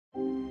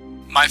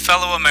My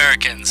fellow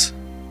Americans,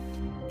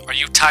 are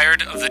you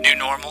tired of the new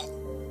normal?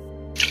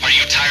 Are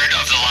you tired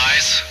of the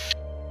lies?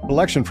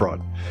 Election fraud.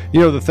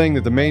 You know, the thing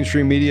that the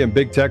mainstream media and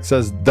big tech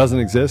says doesn't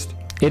exist?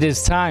 It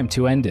is time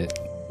to end it.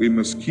 We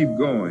must keep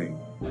going.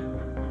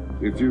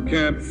 If you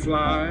can't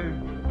fly,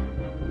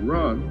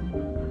 run.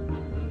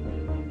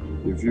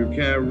 If you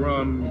can't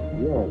run,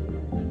 walk.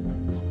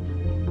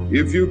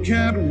 If you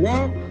can't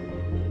walk,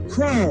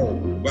 crawl.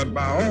 But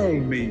by all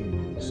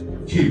means,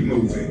 keep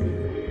moving.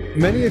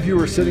 Many of you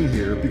are sitting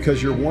here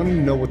because you're wanting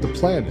to know what the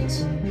plan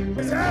is.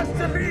 It has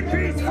to be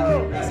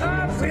peaceful.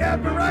 We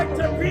have the right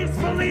to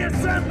peacefully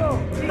assemble.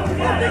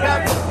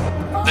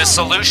 The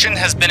solution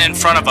has been in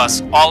front of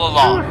us all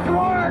along.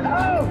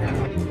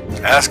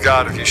 Ask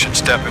God if you should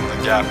step in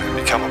the gap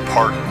and become a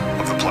part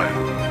of the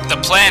plan. The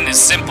plan is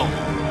simple.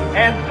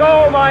 And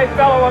so, my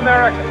fellow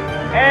Americans,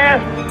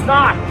 ask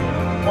not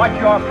what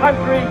your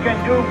country can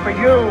do for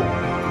you.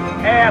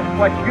 Ask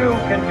what you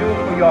can do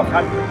for your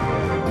country.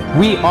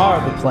 We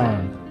are the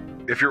plan.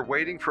 If you're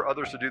waiting for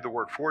others to do the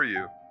work for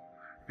you,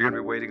 you're going to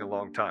be waiting a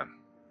long time.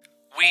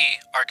 We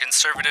are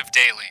Conservative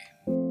Daily.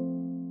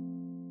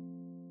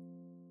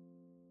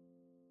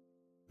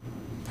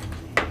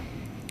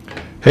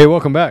 Hey,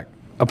 welcome back.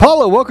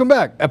 Apollo, welcome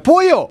back.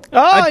 Apoyo.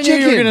 Oh, I knew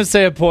you were going to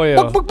say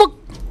Apoyo.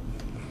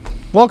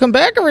 Welcome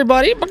back,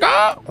 everybody.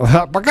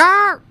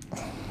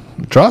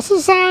 Trust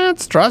the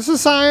science. Trust the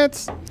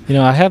science. You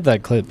know, I have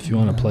that clip if you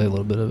want to play a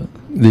little bit of it.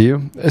 Do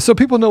you? So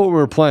people know what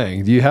we're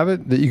playing. Do you have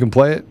it that you can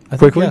play it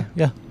quickly?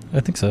 Yeah, I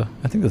think so.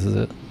 I think this is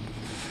it.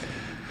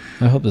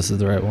 I hope this is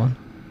the right one.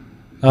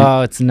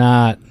 Oh, it's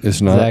not. It's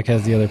not? Zach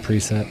has the other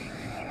preset.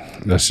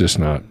 That's just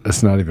not.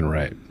 That's not even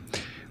right.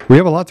 We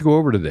have a lot to go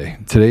over today.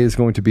 Today is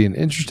going to be an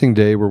interesting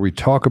day where we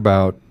talk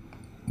about...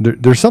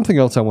 There's something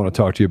else I want to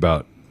talk to you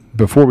about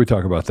before we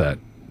talk about that.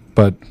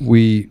 But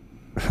we...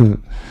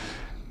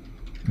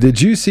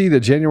 Did you see that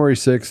January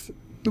 6th...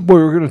 Well,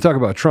 we're going to talk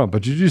about Trump,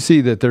 but did you see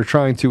that they're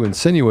trying to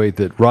insinuate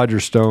that Roger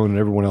Stone and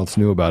everyone else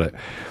knew about it?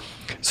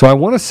 So I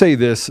want to say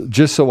this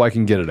just so I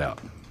can get it out.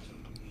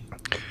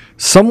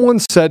 Someone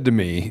said to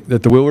me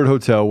that the Willard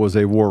Hotel was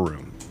a war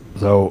room.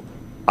 So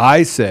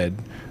I said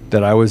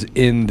that I was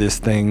in this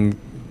thing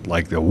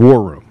like the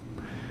war room.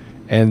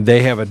 And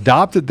they have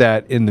adopted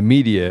that in the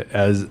media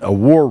as a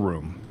war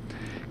room.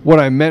 What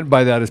I meant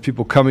by that is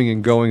people coming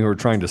and going who are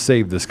trying to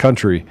save this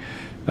country.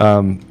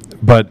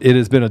 But it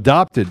has been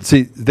adopted.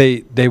 See,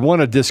 they want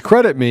to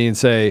discredit me and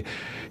say,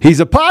 he's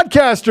a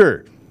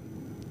podcaster.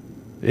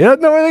 He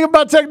doesn't know anything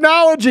about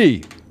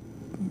technology.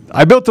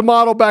 I built a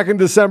model back in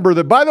December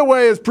that, by the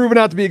way, has proven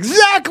out to be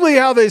exactly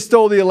how they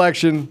stole the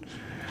election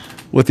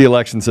with the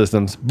election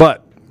systems.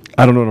 But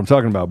I don't know what I'm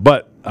talking about.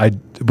 But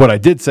what I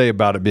did say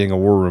about it being a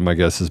war room, I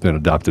guess, has been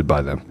adopted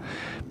by them.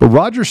 But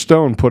Roger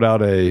Stone put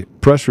out a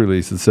press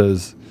release that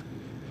says,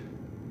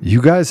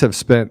 you guys have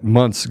spent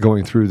months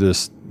going through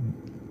this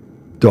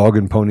dog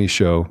and pony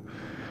show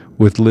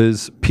with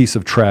Liz, piece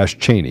of trash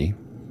Cheney,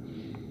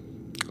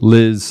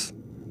 Liz,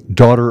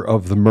 daughter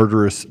of the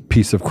murderous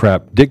piece of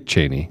crap Dick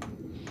Cheney.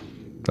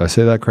 Did I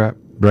say that crap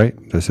right?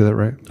 Did I say that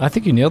right? I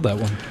think you nailed that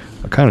one.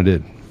 I kind of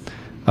did.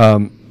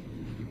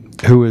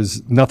 Who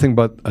is nothing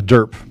but a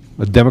derp,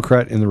 a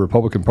Democrat in the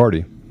Republican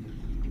Party.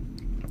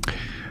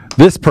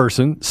 This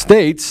person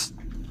states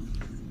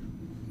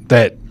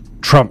that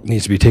Trump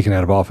needs to be taken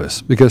out of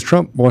office because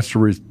Trump wants to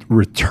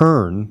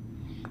return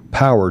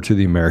power to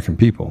the American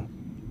people.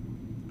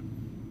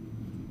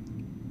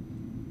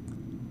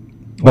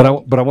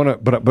 But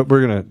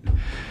we're gonna,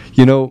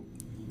 you know,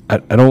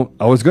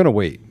 I was gonna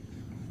wait.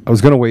 I was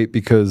gonna wait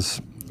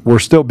because we're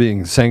still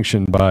being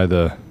sanctioned by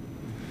the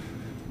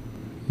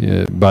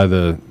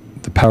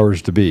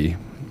powers to be,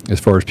 as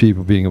far as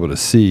people being able to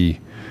see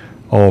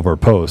all of our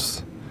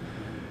posts.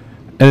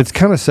 And it's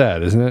kind of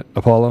sad, isn't it,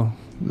 Apollo,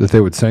 that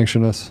they would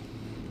sanction us?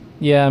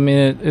 Yeah, I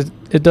mean,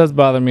 it does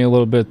bother me a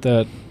little bit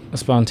that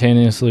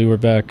spontaneously we're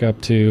back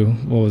up to,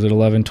 what was it,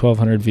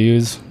 1,200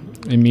 views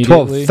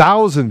immediately?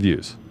 12,000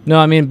 views. No,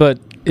 I mean, but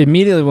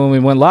immediately when we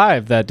went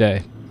live that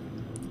day,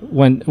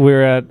 when we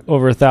were at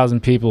over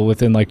 1,000 people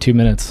within like 2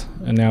 minutes,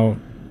 and now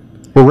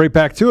we're right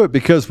back to it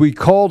because we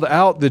called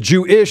out the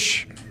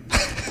Jewish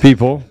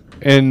people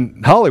in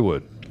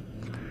Hollywood,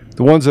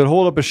 the ones that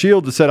hold up a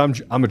shield that said,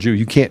 I'm a Jew.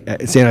 You can't,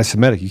 it's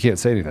anti-Semitic. You can't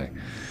say anything.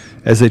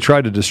 As they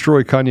tried to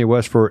destroy Kanye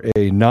West for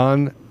a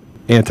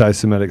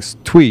non-anti-Semitic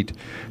tweet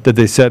that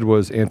they said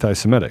was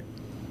anti-Semitic.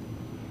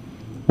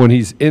 When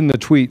he's in the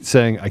tweet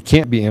saying, I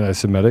can't be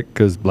anti-Semitic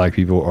because black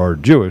people are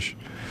Jewish,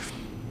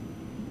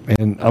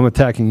 and I'm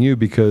attacking you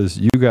because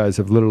you guys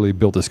have literally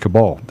built this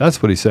cabal.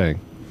 That's what he's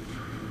saying.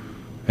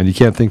 And you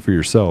can't think for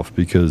yourself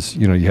because,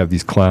 you know, you have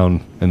these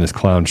clown and this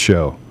clown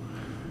show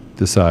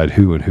decide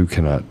who and who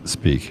cannot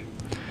speak.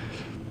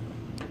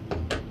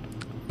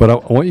 But I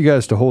want you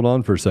guys to hold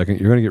on for a second.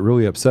 You're going to get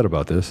really upset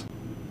about this.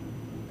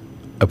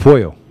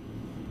 Apoyo.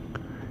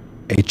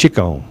 A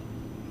chicken.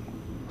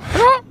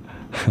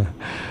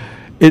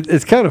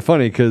 It's kind of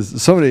funny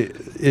because somebody,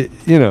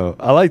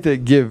 I like to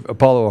give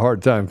Apollo a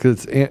hard time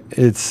because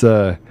it's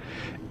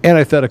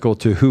antithetical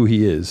to who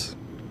he is.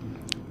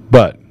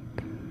 But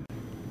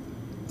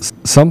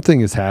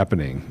something is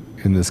happening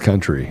in this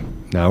country.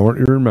 Now, I want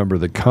you to remember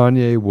that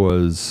Kanye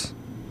was,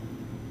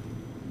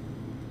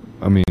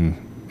 I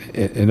mean,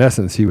 in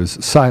essence, he was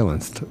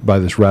silenced by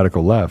this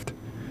radical left.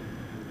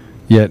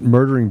 Yet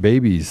murdering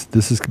babies,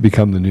 this has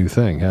become the new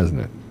thing,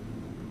 hasn't it?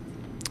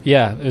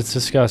 Yeah, it's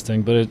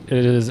disgusting, but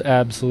it has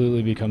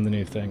absolutely become the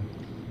new thing.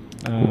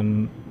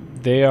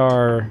 They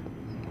are,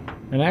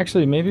 and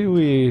actually, maybe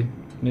we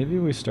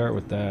start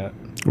with that.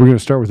 We're going to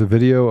start with a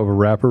video of a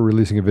rapper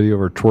releasing a video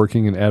of her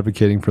twerking and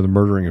advocating for the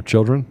murdering of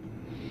children.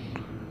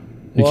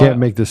 You can't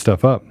make this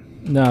stuff up.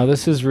 No,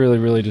 this is really,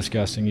 really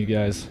disgusting, you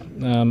guys.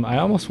 I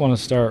almost want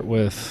to start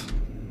with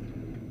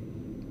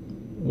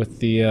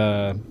the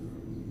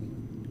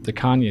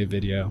Kanye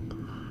video,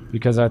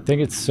 because I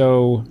think it's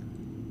so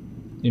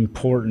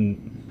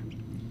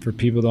important for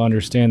people to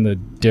understand the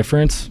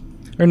difference.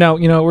 Or no,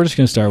 we're just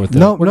going to start with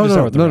No. You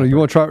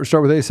want to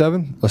start with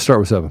A7? Let's start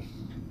with 7.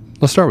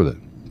 Let's start with it.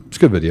 It's a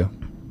good video.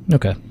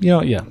 Okay.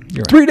 Yeah, you're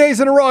right. 3 days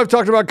in a row I've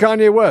talked about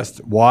Kanye West.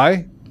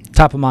 Why?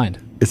 Top of mind.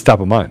 It's top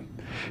of mind.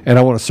 And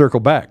I want to circle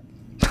back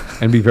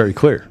and be very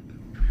clear.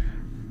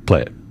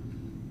 Play it.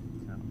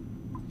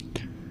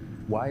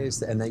 Why is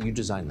that? And that you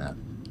designed that?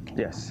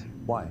 Yes.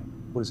 Why?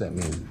 What does that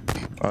mean?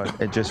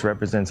 It just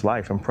represents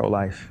life. I'm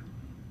pro-life.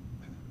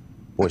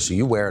 Boy, so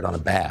you wear it on a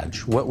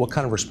badge. What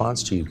kind of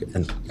response do you get?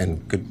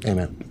 And good,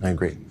 amen. I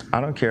agree.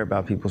 I don't care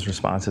about people's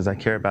responses. I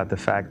care about the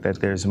fact that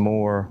there's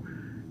more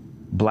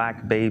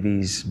black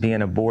babies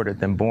being aborted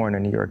than born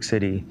in New York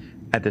City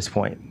at this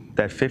point.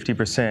 That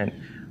 50%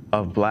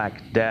 of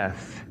black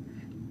death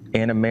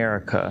in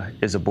America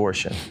is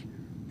abortion.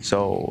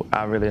 So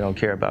I really don't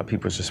care about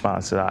people's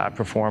responses. I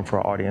perform for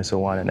an audience of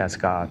one, and that's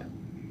God.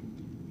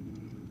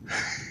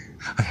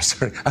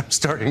 I'm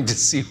starting to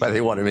see why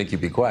they want to make you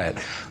be quiet.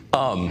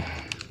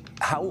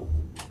 How?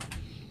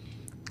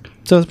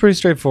 So it's pretty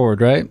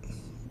straightforward, right?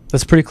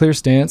 That's a pretty clear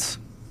stance.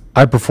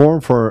 I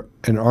perform for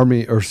an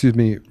army,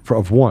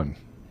 of one,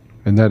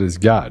 and that is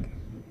God.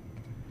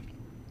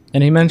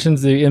 And he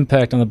mentions the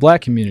impact on the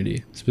black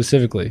community,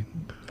 specifically,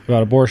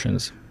 about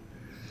abortions.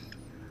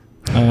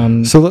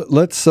 So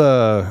let's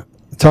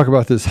talk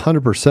about this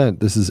 100%.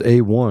 This is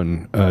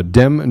A1.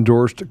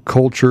 Dem-endorsed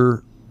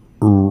culture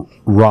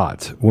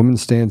rot. Woman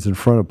stands in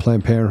front of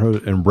Planned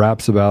Parenthood and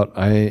raps about,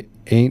 I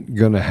ain't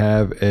going to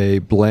have a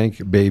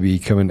blank baby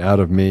coming out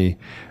of me.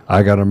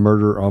 I got a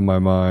murder on my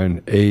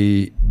mind.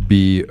 ABORTING.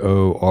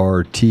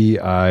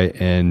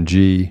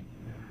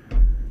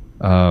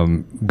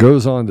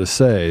 Goes on to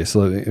say, so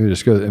let me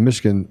just go. In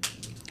Michigan,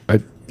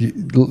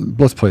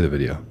 let's play the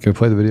video. Can we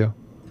play the video?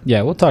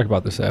 Yeah, we'll talk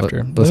about this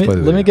after.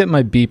 Let me get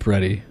my beep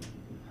ready.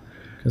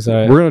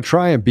 We're going to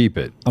try and beep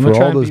it.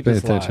 For all those paying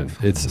attention,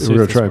 we're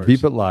going to try and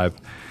beep it live.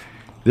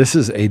 This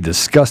is a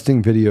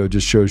disgusting video.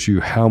 Just shows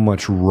you how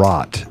much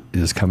rot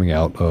is coming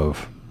out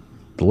of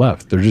the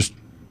left.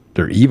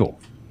 They're evil.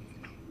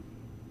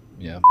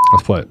 Yeah.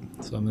 Let's play it.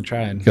 So I'm going to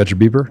try and... Got your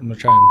beeper? I'm going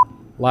to try and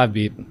live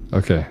beep.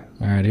 Okay.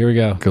 All right, here we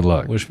go. Good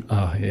luck.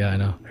 Oh, yeah, I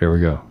know. Here we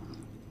go.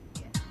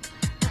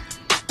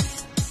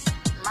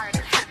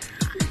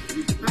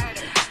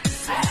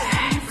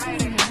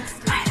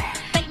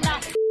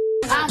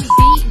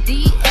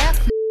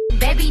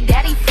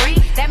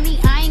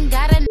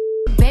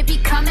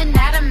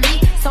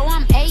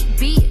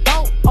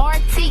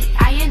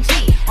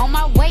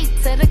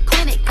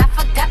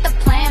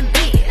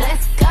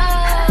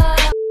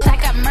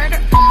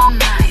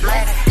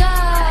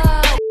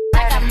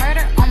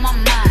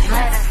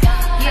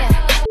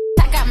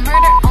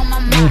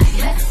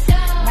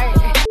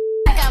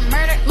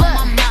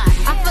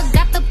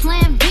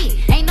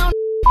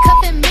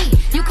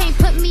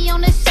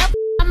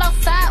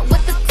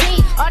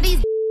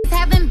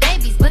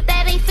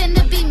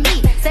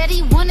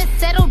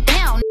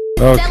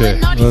 Okay,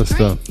 that's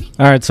done.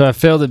 All right, so I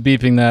failed at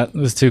beeping that. It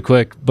was too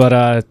quick.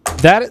 But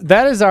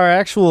that is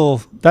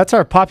that's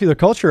our popular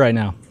culture right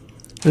now.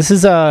 This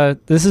is a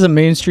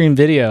mainstream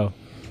video.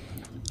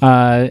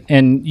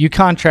 And you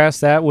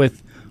contrast that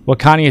with what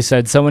Kanye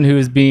said, someone who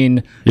is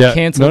being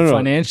canceled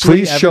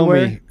financially. Please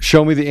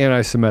show me the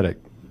anti-Semitic.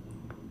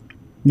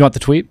 You want the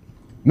tweet?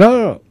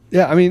 No.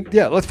 Yeah, I mean,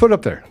 let's put it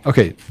up there.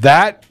 Okay,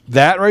 that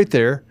right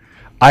there.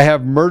 I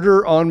have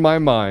murder on my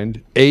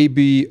mind,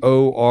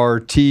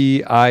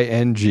 ABORTING.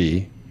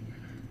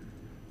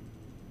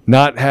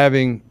 Not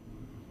having,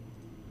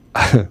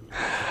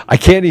 I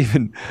can't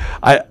even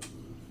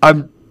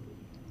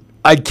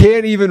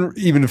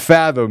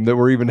fathom that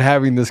we're even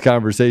having this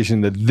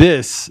conversation, that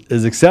this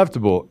is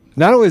acceptable.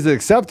 Not only is it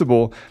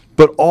acceptable,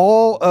 but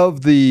all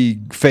of the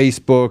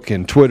Facebook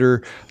and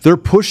Twitter, they're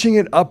pushing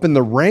it up in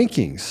the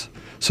rankings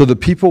so that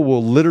people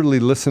will literally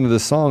listen to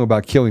this song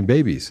about killing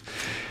babies.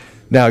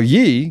 Now,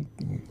 Ye,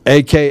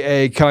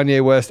 a.k.a.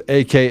 Kanye West,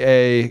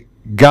 a.k.a.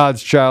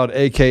 God's child,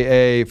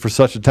 a.k.a. for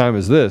such a time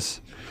as this,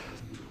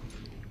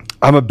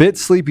 I'm a bit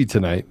sleepy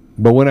tonight,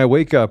 but when I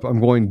wake up, I'm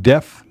going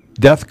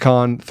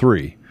DEFCON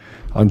 3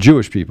 on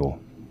Jewish people.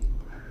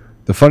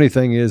 The funny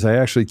thing is, I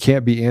actually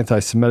can't be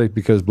anti-Semitic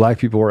because black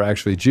people are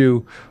actually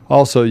Jew.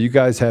 Also, you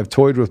guys have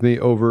toyed with me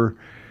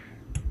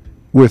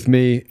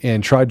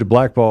and tried to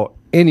blackball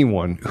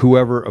anyone,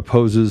 whoever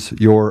opposes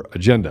your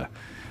agenda.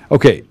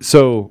 Okay,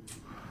 so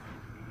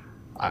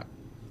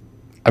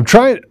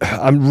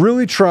I'm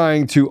really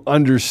trying to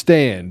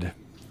understand.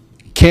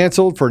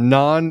 Canceled for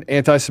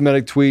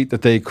non-anti-Semitic tweet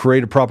that they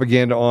created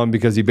propaganda on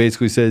because he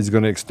basically said he's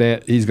going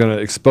to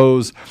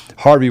expose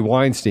Harvey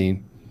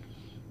Weinstein.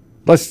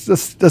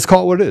 Let's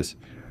call it what it is.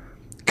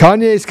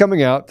 Kanye's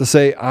coming out to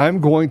say, I'm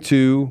going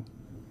to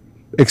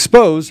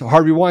expose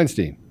Harvey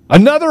Weinstein.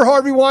 Another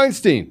Harvey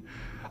Weinstein.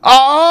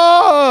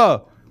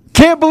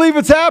 Can't believe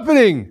it's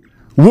happening.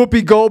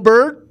 Whoopi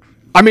Goldberg.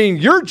 I mean,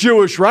 you're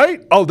Jewish,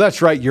 right? Oh,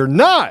 that's right. You're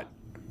not.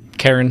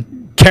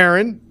 Karen.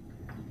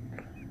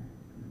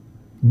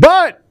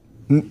 But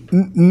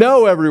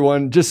no,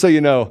 everyone, just so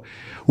you know,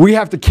 we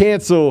have to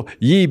cancel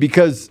ye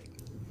because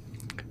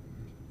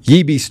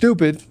ye be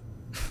stupid.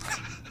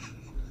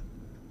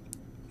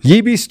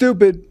 Ye be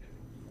stupid,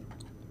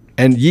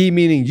 and ye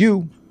meaning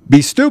you,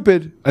 be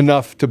stupid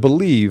enough to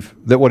believe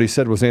that what he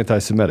said was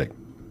anti-Semitic.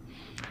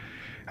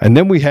 And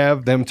then we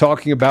have them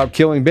talking about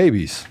killing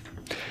babies.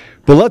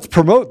 But let's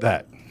promote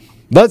that.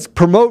 Let's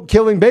promote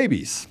killing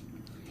babies.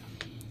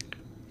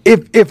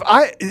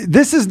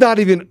 This is not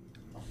even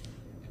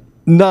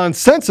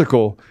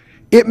nonsensical.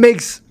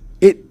 It's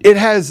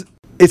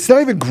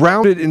not even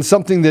grounded in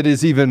something that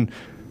is even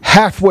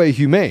halfway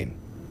humane.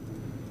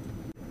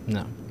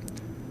 No.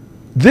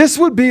 This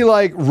would be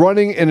like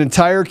running an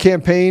entire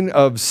campaign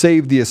of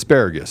Save the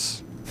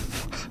Asparagus.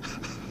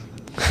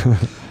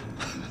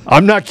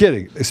 I'm not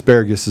kidding.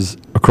 Asparaguses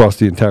across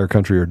the entire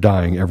country are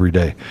dying every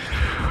day.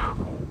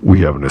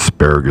 We have an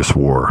asparagus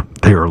war.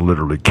 They are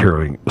literally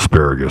carrying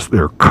asparagus.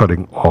 They're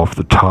cutting off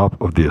the top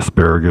of the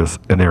asparagus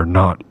and they're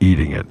not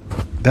eating it.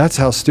 That's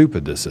how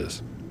stupid this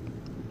is.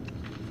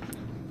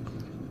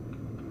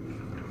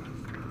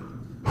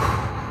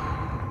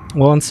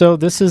 Well, and so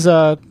this is,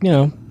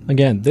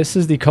 again, this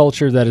is the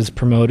culture that is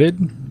promoted,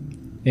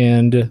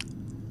 and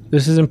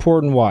this is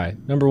important. Why?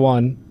 Number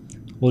one,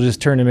 we'll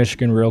just turn to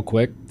Michigan real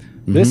quick.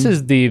 Mm-hmm. This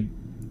is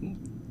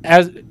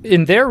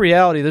in their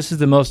reality, this is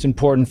the most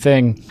important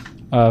thing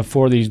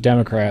for these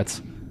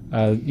Democrats.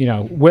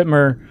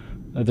 Whitmer,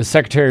 the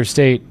Secretary of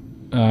State,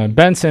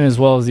 Benson, as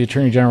well as the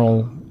Attorney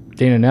General,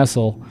 Dana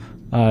Nessel,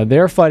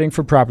 they're fighting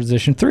for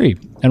Proposition 3.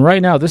 And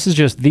right now, this is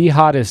just the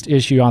hottest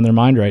issue on their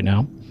mind right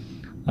now.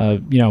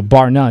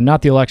 Bar none,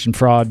 not the election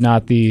fraud,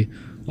 not the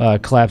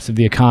collapse of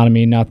the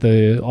economy, not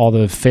all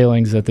the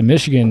failings that the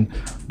Michigan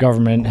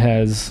government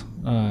has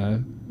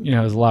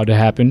allowed to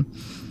happen.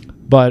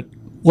 But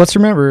let's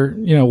remember,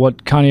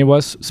 what Kanye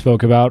West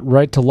spoke about.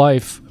 Right to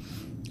Life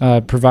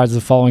provides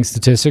the following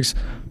statistics: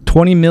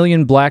 20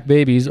 million black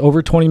babies,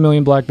 over 20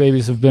 million black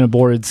babies have been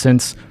aborted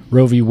since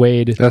Roe v.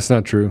 Wade. That's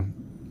not true.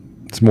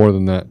 It's more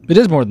than that. It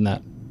is more than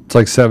that. It's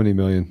like 70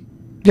 million.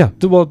 Yeah,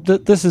 well,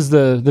 this is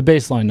the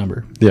baseline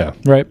number. Yeah.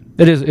 Right?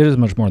 It is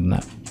much more than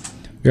that.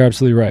 You're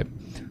absolutely right.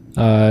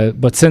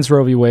 But since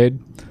Roe v. Wade,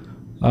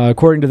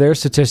 according to their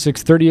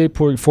statistics,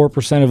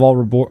 38.4% of all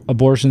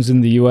abortions in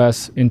the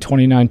U.S. in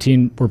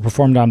 2019 were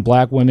performed on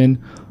black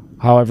women.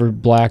 However,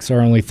 blacks are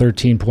only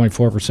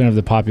 13.4% of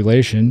the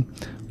population.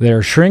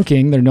 They're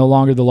shrinking. They're no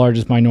longer the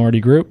largest minority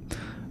group.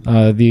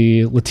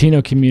 The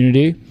Latino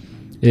community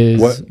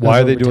is...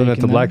 Why are they doing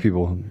that to black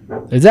people?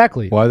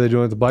 Exactly. Why are they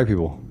doing it to black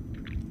people?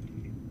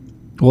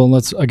 Well,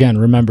 let's, again,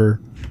 remember,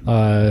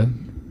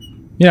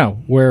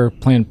 where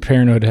Planned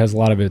Parenthood has a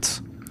lot of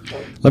its...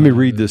 Let me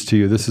read this to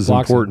you. This is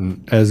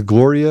important. As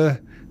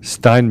Gloria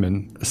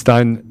Steinem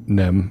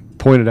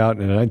pointed out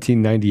in a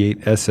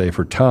 1998 essay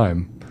for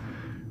Time,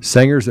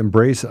 Sanger's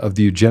embrace of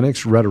the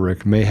eugenics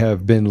rhetoric may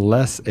have been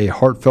less a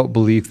heartfelt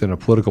belief than a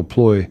political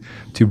ploy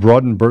to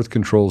broaden birth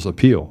control's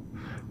appeal.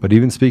 But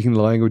even speaking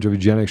the language of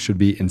eugenics should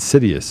be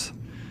insidious,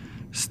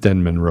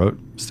 Steinem wrote.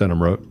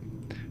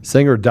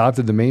 Sanger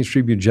adopted the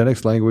mainstream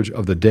eugenics language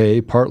of the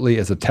day, partly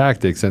as a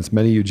tactic, since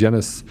many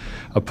eugenists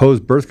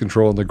opposed birth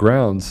control on the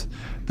grounds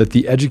that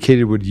the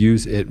educated would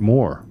use it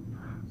more.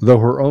 Though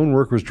her own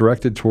work was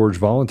directed towards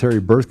voluntary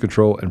birth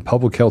control and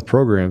public health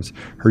programs,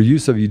 her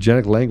use of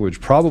eugenic language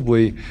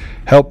probably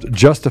helped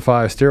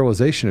justify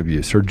sterilization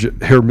abuse.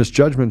 Her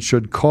misjudgment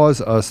should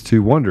cause us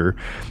to wonder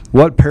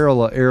what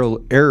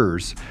parallel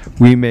errors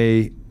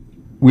we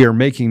are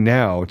making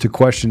now to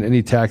question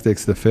any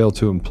tactics that fail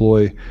to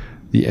embody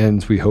the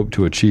ends we hope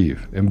to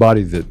achieve.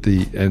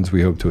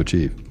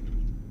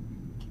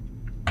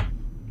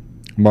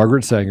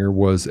 Margaret Sanger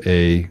was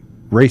a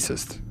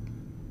racist.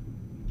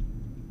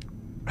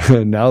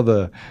 Now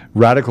the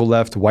radical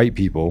left white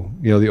people,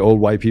 the old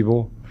white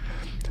people.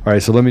 All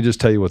right, so let me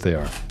just tell you what they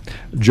are.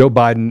 Joe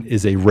Biden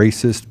is a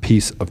racist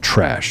piece of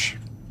trash.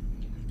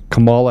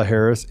 Kamala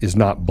Harris is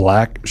not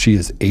black, she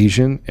is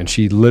Asian, and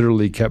she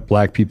literally kept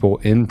black people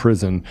in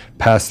prison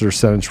past their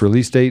sentence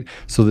release date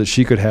so that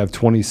she could have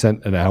 20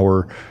 cents an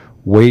hour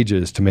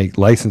wages to make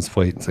license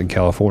plates in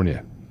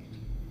California.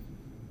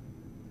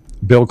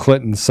 Bill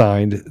Clinton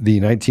signed the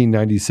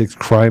 1996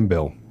 crime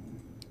bill.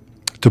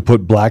 to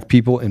put black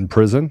people in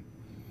prison,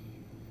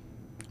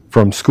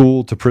 from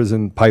school to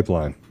prison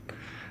pipeline.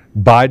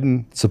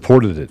 Biden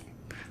supported it.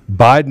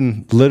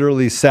 Biden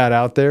literally sat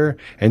out there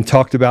and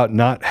talked about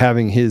not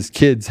having his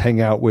kids hang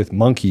out with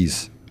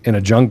monkeys in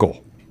a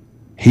jungle.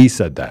 He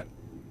said that.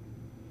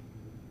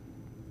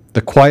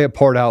 The quiet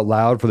part out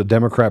loud for the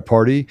Democrat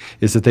Party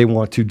is that they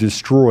want to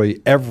destroy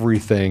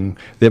everything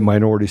that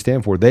minorities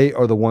stand for. They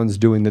are the ones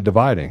doing the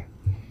dividing.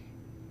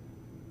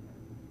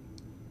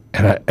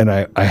 And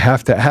I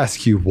have to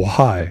ask you,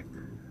 why?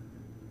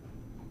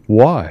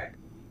 Why?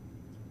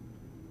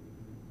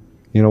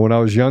 You know, when I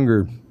was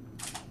younger,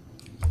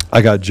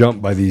 I got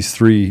jumped by these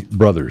 3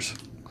 brothers.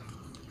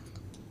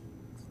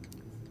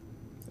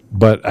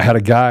 But I had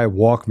a guy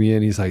walk me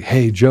in. He's like,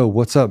 "Hey, Joe,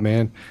 what's up,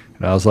 man?"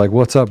 And I was like,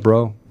 "What's up,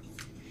 bro?"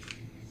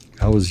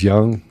 I was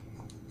young.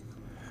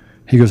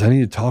 He goes, "I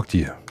need to talk to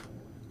you."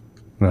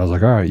 And I was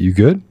like, "All right, you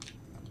good?"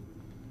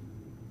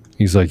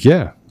 He's like,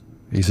 "Yeah."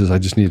 He says, "I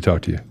just need to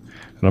talk to you."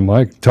 And I'm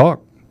like,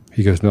 "Talk."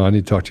 He goes, "No, I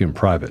need to talk to you in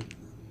private."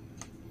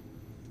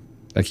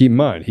 Now keep in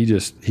mind, he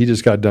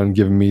just got done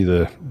giving me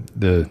the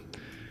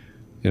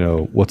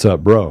 "What's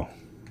up, bro?"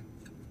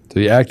 So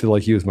he acted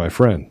like he was my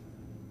friend.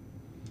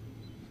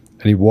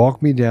 And he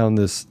walked me down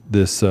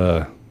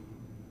the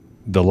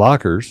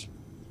lockers,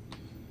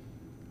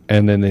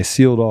 and then they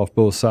sealed off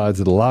both sides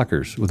of the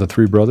lockers with the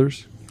 3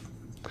 brothers.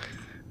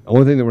 The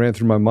only thing that ran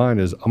through my mind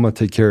is, I'm going to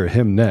take care of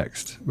him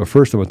next. But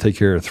first I'm going to take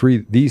care of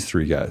these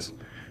 3 guys.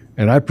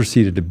 And I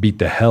proceeded to beat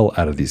the hell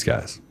out of these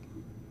guys.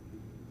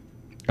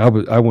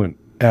 I went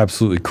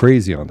absolutely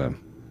crazy on them.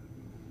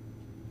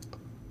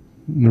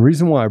 And the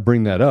reason why I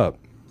bring that up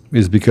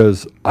is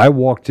because I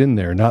walked in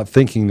there not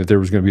thinking that there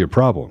was going to be a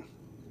problem.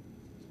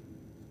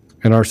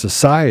 In our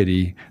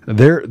society,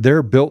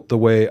 they're built the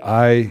way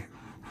I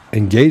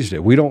engaged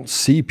it. We don't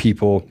see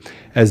people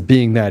as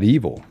being that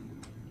evil.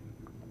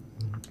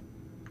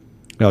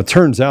 Now, it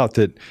turns out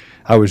that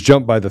I was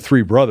jumped by the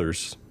 3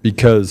 brothers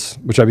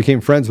which I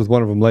became friends with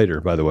one of them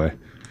later, by the way.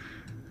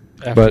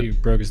 After you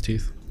broke his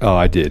teeth. Oh,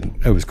 I did.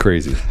 It was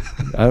crazy.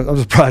 I'm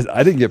surprised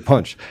I didn't get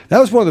punched. That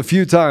was one of the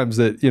few times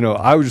that,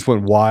 I just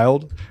went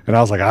wild, and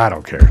I was like, I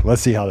don't care.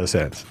 Let's see how this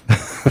ends.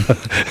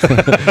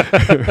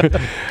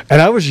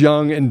 And I was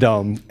young and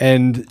dumb,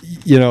 and,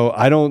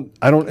 I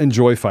don't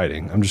enjoy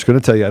fighting. I'm just going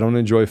to tell you, I don't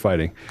enjoy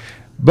fighting.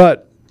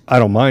 But I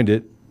don't mind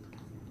it.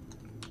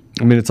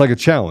 I mean, it's like a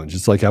challenge.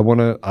 It's like I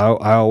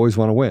always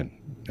want to win.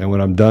 And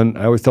when I'm done,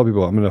 I always tell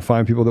people I'm going to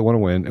find people that want to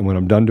win. And when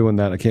I'm done doing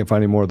that, I can't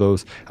find any more of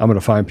those. I'm going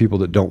to find people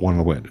that don't want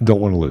to win, don't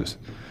want to lose.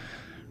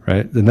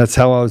 Right? And that's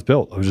how I was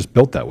built. I was just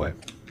built that way.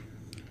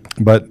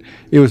 But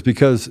it was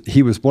because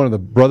one of the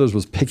brothers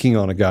was picking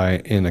on a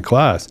guy in a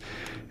class.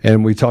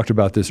 And we talked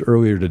about this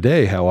earlier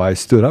today, how I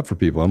stood up for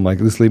people. I'm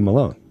like, let's leave them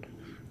alone.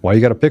 Why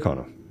you got to pick on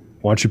them?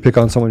 Why don't you pick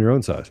on someone your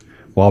own size?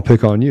 Well, I'll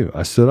pick on you.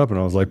 I stood up and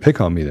I was like,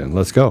 pick on me then.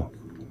 Let's go.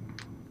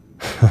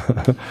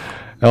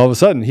 All of a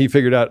sudden, he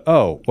figured out,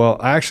 oh, well,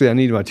 I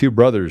need my 2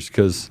 brothers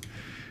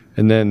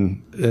and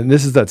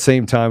this is that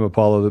same time,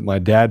 Apollo, that my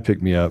dad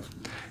picked me up,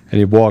 and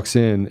he walks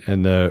in,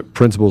 and the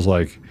principal's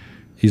like,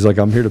 he's like,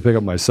 I'm here to pick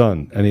up my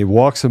son. And he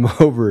walks him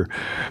over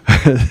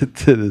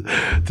to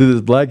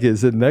this black kid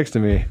sitting next to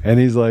me, and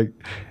he's like,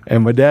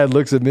 and my dad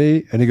looks at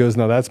me, and he goes,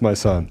 no, that's my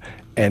son.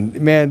 And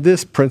man,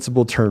 this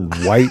principal turned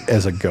white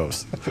as a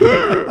ghost.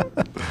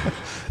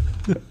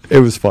 It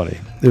was funny.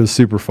 It was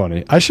super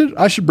funny. I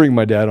should bring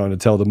my dad on to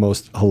tell the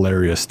most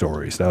hilarious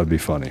stories. That would be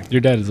funny.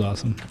 Your dad is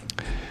awesome.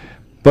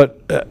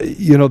 But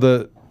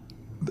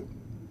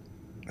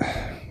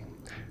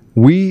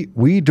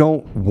we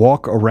don't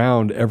walk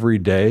around every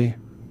day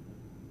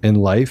in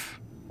life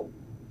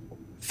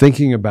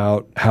thinking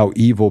about how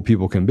evil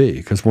people can be,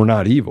 because we're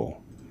not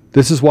evil.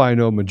 This is why I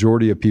know a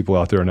majority of people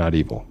out there are not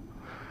evil.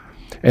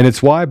 And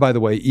it's why, by the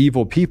way,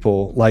 evil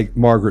people like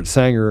Margaret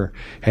Sanger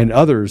and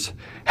others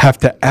have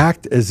to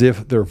act as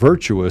if they're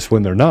virtuous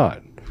when they're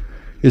not,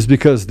 is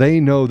because they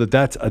know that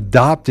that's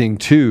adopting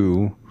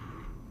to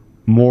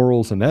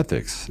morals and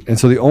ethics. And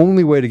so the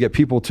only way to get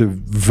people to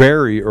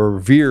vary or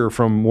veer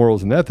from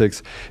morals and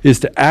ethics is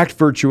to act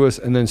virtuous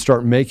and then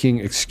start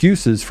making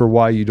excuses for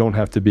why you don't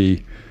have to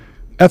be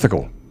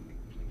ethical.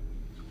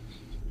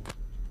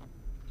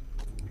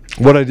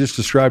 What I just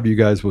described to you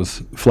guys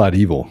was flat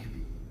evil.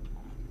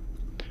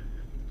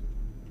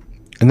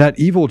 And that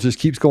evil just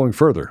keeps going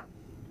further.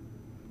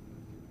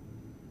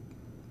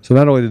 So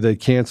not only did they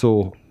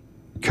cancel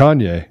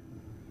Kanye,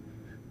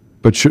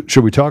 but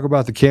should we talk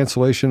about the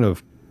cancellation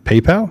of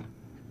PayPal?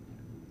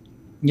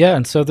 Yeah,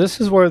 and so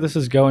this is where this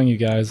is going, you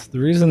guys. The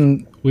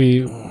reason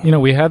we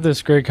had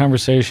this great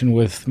conversation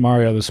with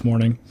Mario this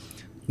morning,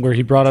 where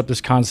he brought up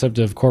this concept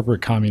of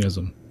corporate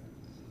communism.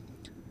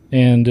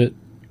 And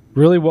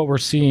really what we're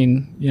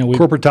seeing,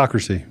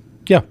 corporatocracy.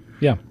 Yeah.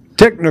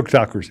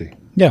 Technocracy.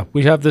 Yeah,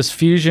 we have this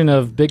fusion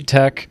of big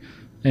tech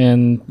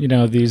and,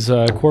 these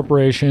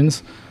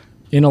corporations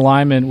in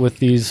alignment with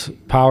these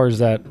powers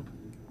that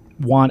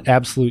want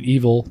absolute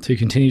evil to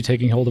continue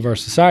taking hold of our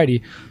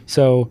society.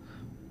 So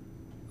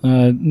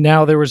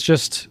now there was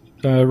just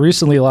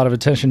recently a lot of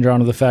attention drawn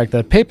to the fact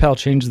that PayPal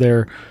changed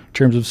their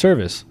terms of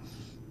service,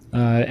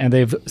 and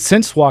they've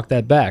since walked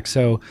that back.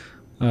 So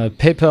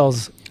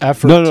PayPal's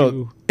effort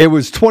to... It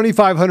was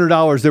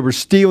 $2,500 they were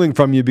stealing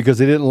from you because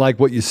they didn't like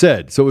what you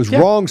said. So it was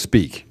wrong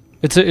speak.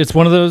 It's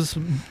one of those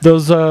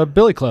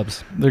billy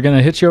clubs. They're going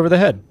to hit you over the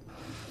head.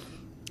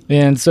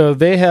 And so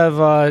they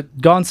have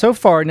gone so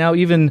far now.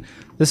 Even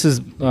this is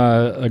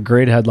a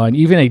great headline.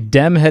 Even a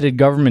Dem-headed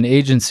government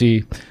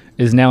agency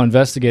is now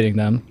investigating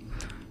them.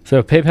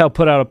 So PayPal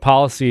put out a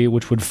policy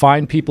which would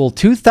fine people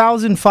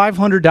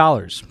 $2,500,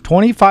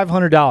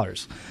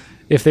 $2,500,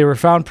 if they were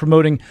found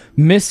promoting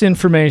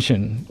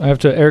misinformation. I have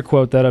to air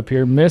quote that up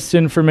here,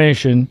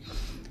 misinformation,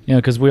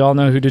 because we all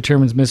know who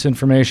determines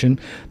misinformation.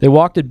 They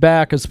walked it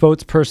back. A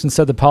spokesperson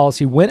said the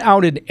policy went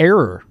out in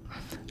error,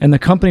 and the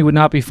company would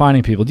not be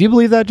fining people. Do you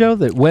believe that, Joe?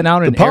 That went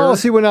out in error? The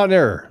policy went out in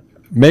error.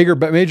 Major,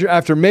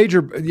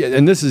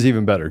 and this is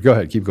even better. Go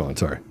ahead, keep going.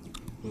 Sorry.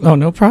 Oh,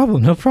 no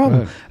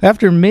problem.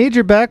 After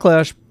major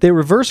backlash, they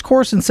reversed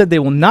course and said they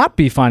will not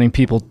be fining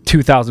people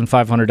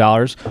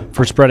 $2,500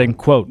 for spreading,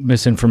 quote,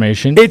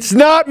 misinformation. It's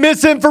not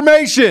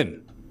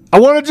misinformation. I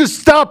want to just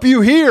stop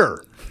you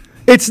here.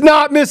 It's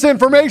not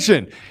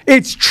misinformation.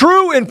 It's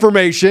true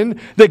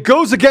information that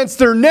goes against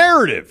their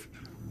narrative.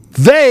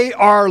 They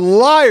are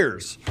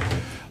liars.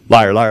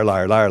 Liar, liar,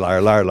 liar, liar,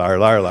 liar, liar, liar,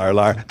 liar, liar,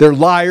 liar. They're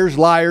liars,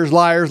 liars,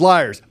 liars,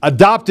 liars.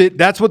 Adopt it.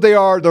 That's what they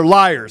are. They're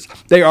liars.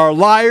 They are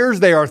liars.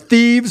 They are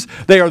thieves.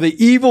 They are the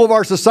evil of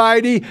our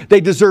society. They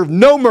deserve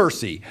no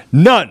mercy.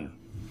 None.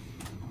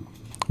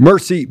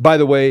 Mercy, by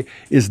the way,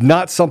 is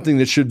not something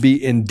that should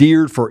be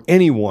endeared for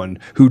anyone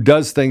who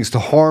does things to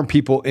harm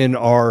people in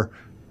our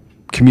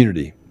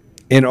community,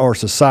 in our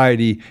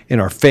society, in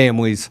our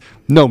families.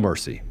 No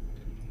mercy.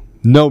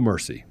 No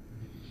mercy.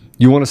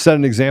 You want to set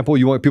an example?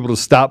 You want people to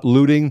stop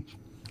looting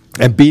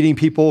and beating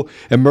people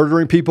and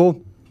murdering people?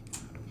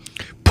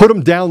 Put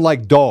them down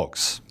like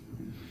dogs.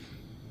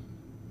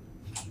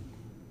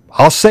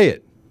 I'll say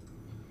it.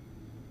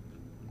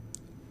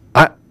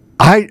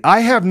 I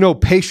have no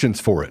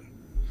patience for it.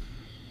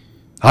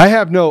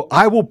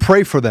 I will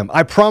pray for them.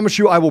 I promise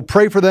you I will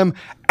pray for them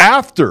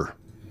after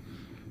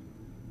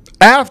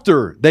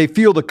they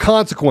feel the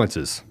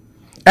consequences,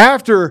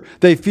 after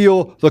they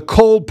feel the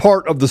cold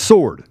part of the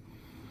sword.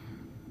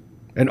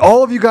 And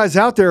all of you guys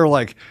out there are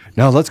like,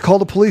 now let's call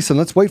the police and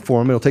let's wait for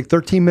them. It'll take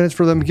 13 minutes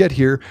for them to get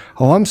here.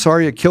 Oh, I'm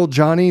sorry, it killed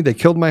Johnny. They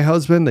killed my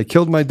husband. They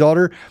killed my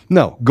daughter.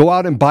 No, go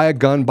out and buy a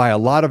gun, buy a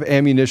lot of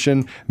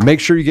ammunition.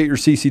 Make sure you get your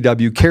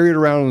CCW, carry it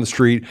around on the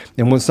street.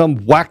 And when some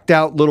whacked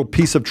out little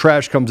piece of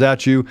trash comes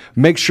at you,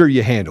 make sure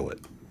you handle it.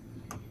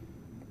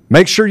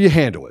 Make sure you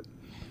handle it.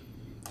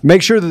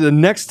 Make sure that the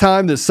next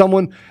time that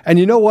someone, and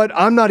you know what?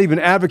 I'm not even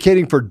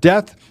advocating for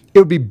death. It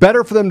would be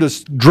better for them to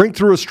drink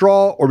through a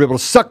straw or be able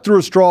to suck through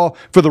a straw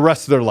for the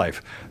rest of their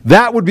life.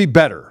 That would be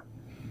better.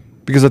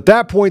 Because at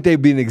that point,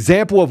 they'd be an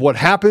example of what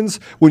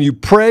happens when you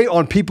prey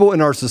on people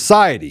in our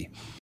society.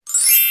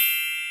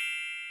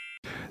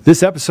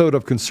 This episode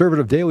of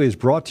Conservative Daily is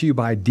brought to you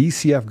by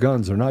DCF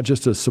Guns. They're not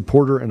just a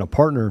supporter and a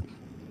partner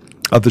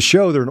of the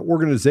show. They're an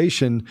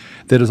organization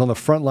that is on the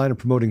front line of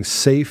promoting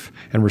safe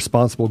and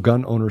responsible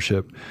gun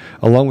ownership.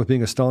 Along with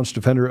being a staunch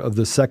defender of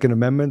the Second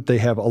Amendment, they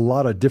have a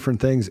lot of different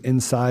things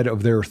inside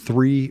of their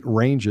 3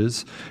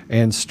 ranges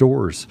and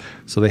stores.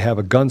 So they have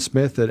a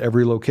gunsmith at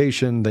every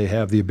location. They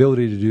have the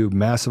ability to do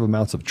massive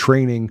amounts of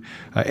training,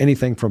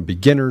 anything from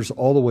beginners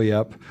all the way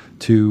up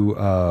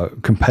to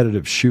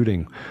competitive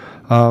shooting.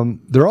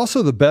 They're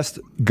also the best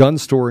gun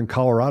store in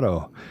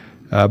Colorado.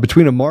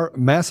 Between a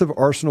massive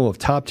arsenal of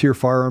top-tier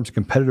firearms,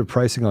 competitive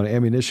pricing on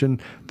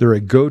ammunition, they're a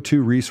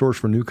go-to resource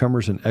for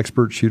newcomers and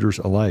expert shooters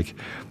alike.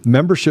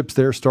 Memberships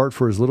there start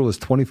for as little as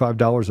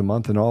 $25 a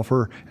month and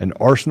offer an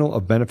arsenal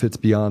of benefits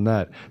beyond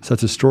that,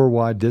 such as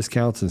store-wide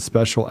discounts and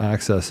special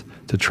access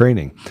to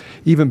training.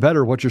 Even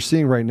better, what you're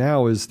seeing right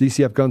now is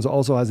DCF Guns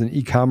also has an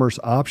e-commerce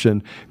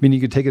option, meaning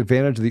you can take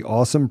advantage of the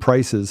awesome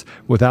prices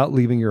without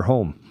leaving your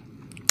home.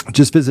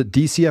 Just visit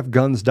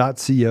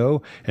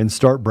dcfguns.co and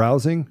start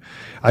browsing.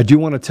 I do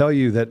want to tell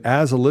you that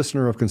as a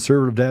listener of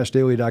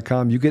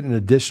conservative-daily.com, you get an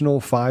additional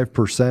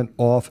 5%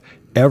 off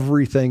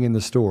everything in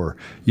the store.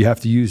 You have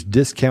to use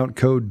discount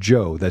code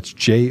Joe. That's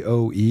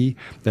J-O-E.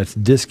 That's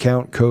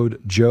discount code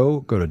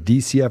Joe. Go to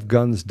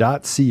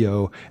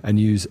dcfguns.co and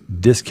use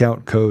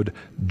discount code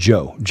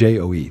Joe.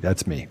 J-O-E.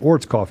 That's me. Or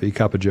it's coffee,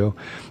 cup of Joe.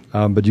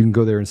 But you can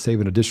go there and save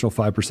an additional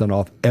 5%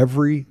 off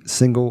every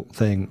single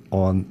thing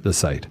on the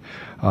site.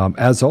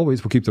 As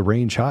always, we'll keep the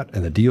range hot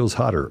and the deals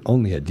hotter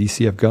only at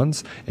DCF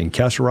Guns in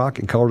Castle Rock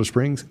and Colorado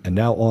Springs, and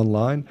now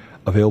online,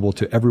 available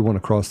to everyone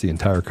across the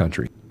entire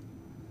country.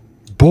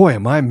 Boy,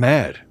 am I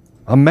mad.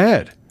 I'm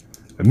mad.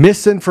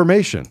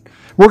 Misinformation.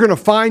 We're going to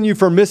fine you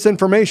for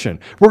misinformation.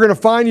 We're going to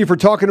fine you for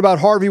talking about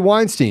Harvey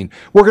Weinstein.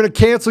 We're going to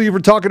cancel you for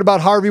talking about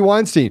Harvey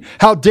Weinstein.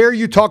 How dare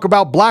you talk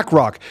about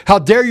BlackRock? How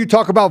dare you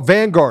talk about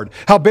Vanguard?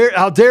 How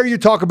dare you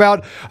talk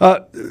about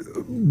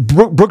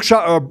Berkshire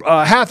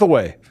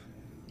Hathaway?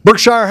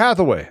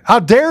 How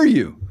dare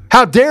you?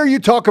 How dare you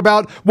talk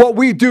about what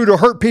we do to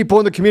hurt people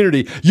in the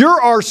community?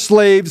 You're our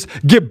slaves.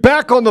 Get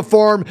back on the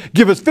farm.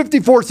 Give us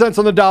 54 cents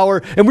on the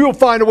dollar, and we will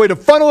find a way to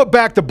funnel it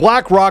back to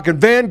BlackRock and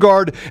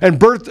Vanguard and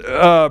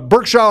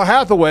Berkshire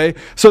Hathaway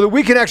so that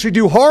we can actually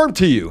do harm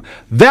to you.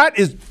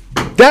 That's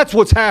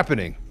what's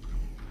happening.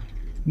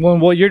 Well,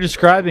 what you're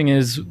describing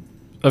is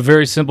a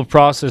very simple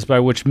process by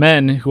which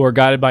men who are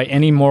guided by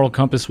any moral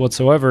compass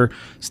whatsoever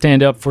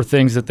stand up for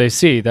things that they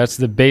see. That's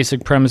the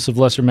basic premise of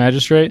lesser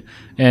magistrate,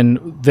 and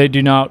they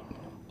do not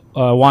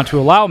want to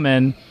allow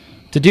men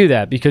to do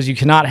that because you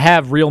cannot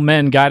have real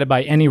men guided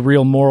by any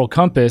real moral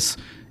compass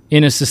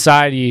in a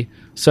society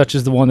such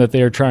as the one that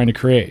they are trying to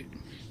create.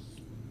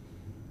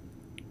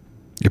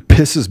 It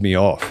pisses me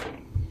off.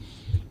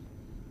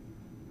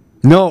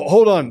 No,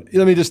 hold on.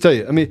 Let me just tell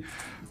you. I'm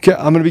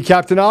going to be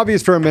Captain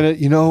Obvious for a minute.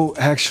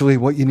 Actually,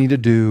 what you need to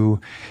do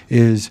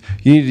is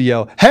you need to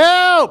yell,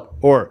 help,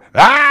 or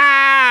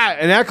ah,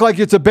 and act like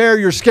it's a bear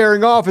you're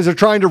scaring off as they're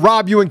trying to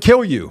rob you and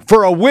kill you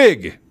for a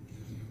wig.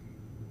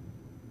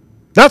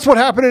 That's what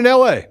happened in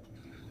L.A.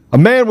 A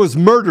man was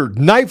murdered,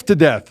 knifed to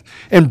death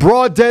in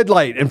broad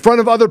daylight in front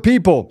of other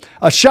people.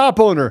 A shop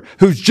owner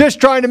who's just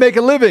trying to make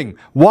a living.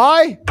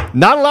 Why?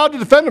 Not allowed to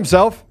defend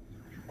himself.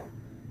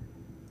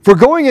 For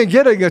going and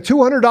getting a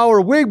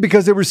 $200 wig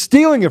because they were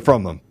stealing it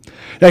from them.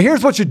 Now,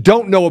 here's what you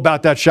don't know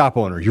about that shop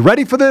owner. You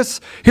ready for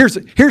this?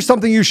 Here's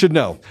something you should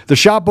know. The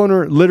shop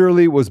owner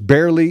literally was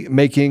barely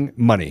making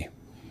money.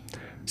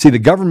 See, the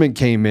government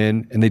came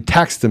in and they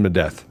taxed him to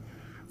death.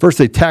 First,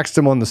 they taxed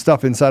him on the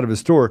stuff inside of his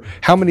store.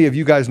 How many of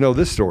you guys know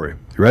this story?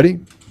 You ready?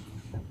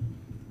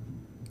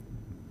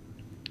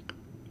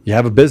 You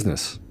have a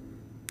business.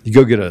 You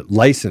go get a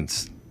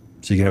license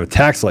so you can have a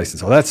tax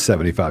license. Oh, that's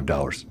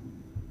 $75.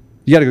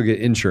 You got to go get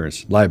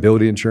insurance,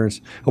 liability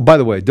insurance. Oh, by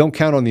the way, don't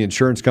count on the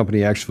insurance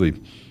company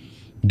actually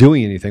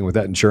doing anything with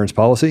that insurance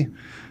policy.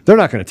 They're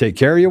not going to take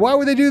care of you. Why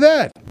would they do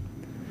that?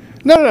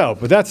 No,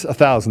 but that's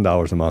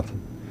 $1,000 a month.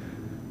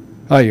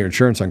 Your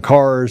insurance on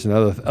cars and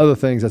other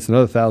things, that's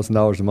another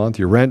 $1,000 a month.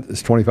 Your rent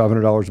is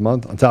 $2,500 a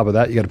month. On top of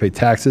that, you got to pay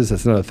taxes.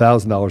 That's another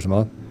 $1,000 a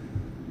month.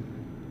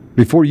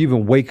 Before you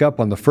even wake up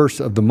on the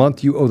first of the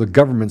month, you owe the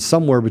government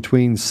somewhere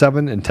between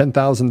 $7,000 and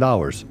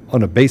 $10,000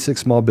 on a basic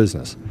small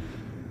business.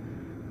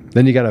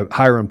 Then you got to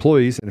hire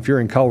employees. And if you're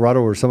in Colorado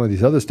or some of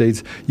these other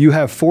states, you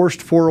have forced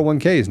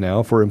 401ks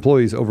now for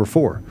employees over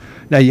 4.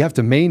 Now, you have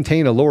to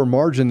maintain a lower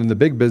margin than the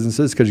big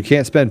businesses because you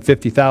can't spend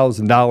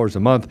 $50,000 a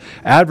month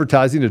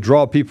advertising to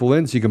draw people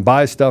in so you can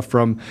buy stuff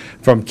from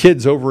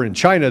kids over in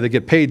China that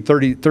get paid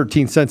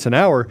 13 cents an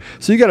hour.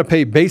 So you got to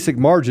pay basic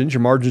margins.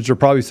 Your margins are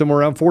probably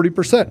somewhere around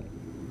 40%.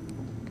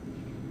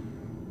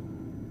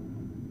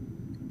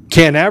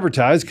 Can't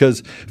advertise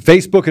because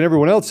Facebook and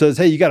everyone else says,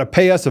 hey, you got to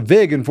pay us a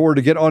vig in order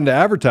to get onto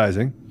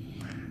advertising.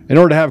 In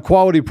order to have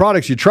quality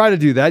products, you try to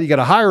do that. You got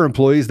to hire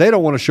employees. They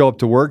don't want to show up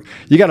to work.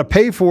 You got to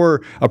pay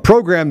for a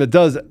program that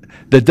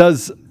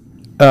does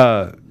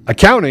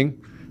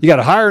accounting. You got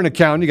to hire an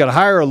accountant. You got to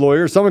hire a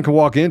lawyer. Someone can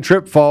walk in,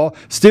 trip, fall,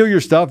 steal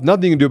your stuff.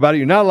 Nothing you can do about it.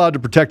 You're not allowed to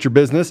protect your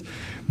business.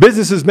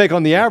 Businesses make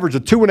on the average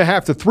a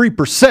 2.5% to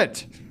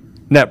 3%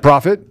 net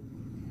profit.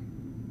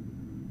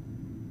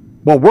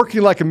 Well,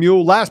 working like a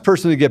mule, last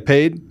person to get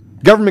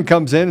paid. Government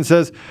comes in and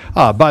says,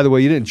 by the way,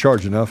 you didn't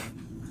charge enough.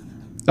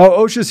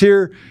 Oh, OSHA's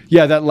here.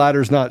 Yeah, that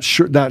ladder's not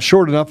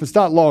short enough. It's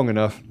not long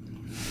enough.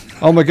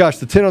 Oh my gosh,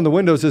 the tint on the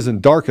windows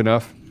isn't dark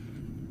enough.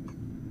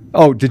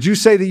 Oh, did you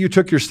say that you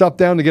took your stuff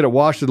down to get it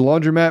washed at the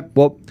laundromat?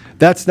 Well,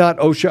 that's not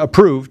OSHA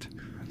approved.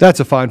 That's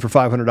a fine for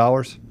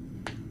 $500.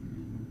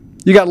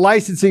 You got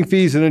licensing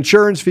fees and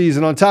insurance fees,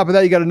 and on top of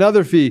that, you got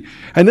another fee.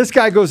 And this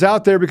guy goes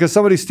out there because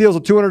somebody steals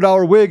a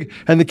 $200 wig,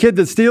 and the kid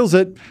that steals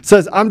it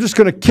says, I'm just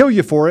going to kill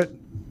you for it.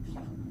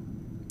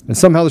 And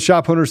somehow the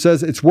shop owner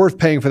says it's worth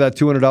paying for that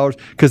 $200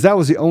 because that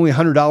was the only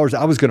 $100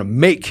 I was going to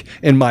make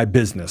in my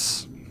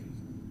business.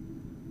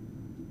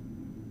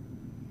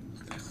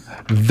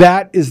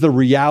 That is the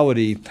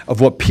reality of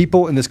what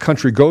people in this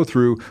country go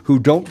through who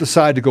don't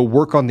decide to go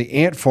work on the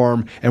ant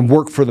farm and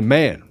work for the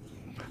man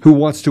who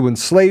wants to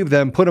enslave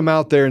them, put them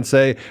out there and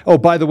say, oh,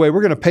 by the way,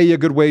 we're going to pay you a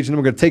good wage and then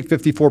we're going to take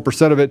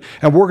 54% of it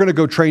and we're going to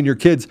go train your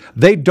kids.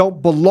 They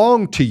don't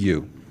belong to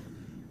you.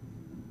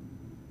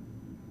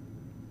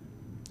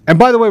 And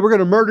by the way, we're going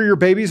to murder your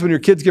babies when your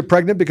kids get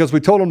pregnant because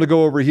we told them to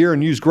go over here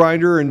and use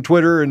Grindr and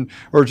Twitter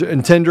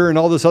and Tinder and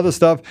all this other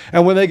stuff.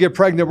 And when they get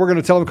pregnant, we're going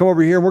to tell them to come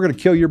over here and we're going to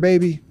kill your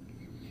baby.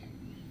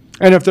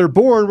 And if they're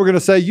born, we're going to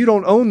say, you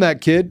don't own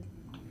that kid.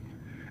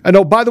 And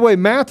oh, by the way,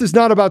 math is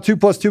not about 2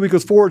 + 2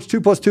 = 4. It's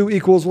 2 + 2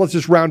 = let's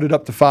just round it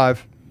up to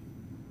 5.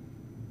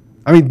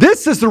 I mean,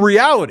 this is the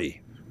reality.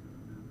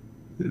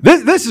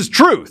 This is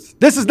truth.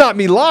 This is not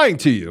me lying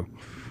to you.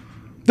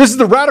 This is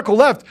the radical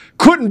left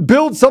couldn't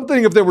build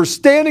something if they were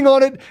standing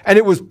on it and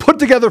it was put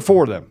together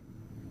for them.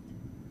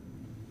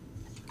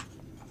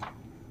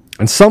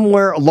 And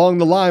somewhere along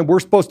the line, we're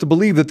supposed to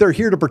believe that they're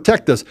here to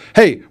protect us.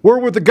 Hey, we're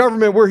with the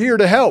government. We're here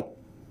to help.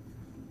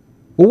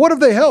 Well, what have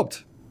they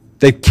helped?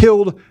 They've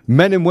killed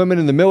men and women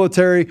in the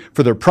military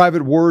for their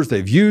private wars.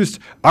 They've used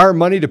our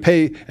money to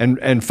pay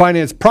and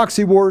finance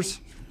proxy wars.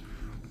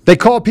 They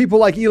call people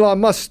like Elon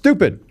Musk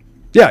stupid.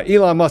 Yeah,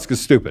 Elon Musk is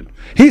stupid.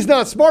 He's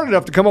not smart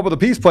enough to come up with a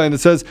peace plan that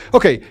says,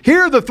 okay,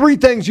 here are the 3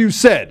 things you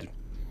said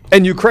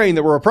in Ukraine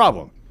that were a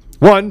problem.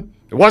 1,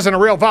 it wasn't a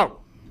real vote.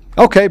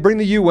 Okay, bring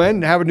the UN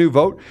and have a new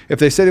vote. If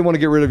they say they want to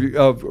get rid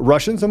of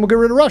Russians, then we'll get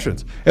rid of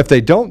Russians. If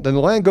they don't, then the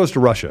land goes to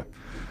Russia.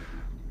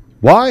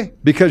 Why?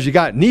 Because you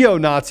got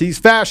neo-Nazis,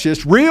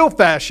 fascists, real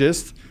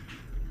fascists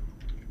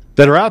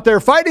that are out there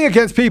fighting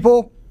against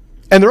people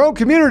and their own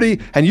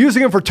community and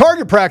using them for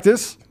target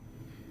practice.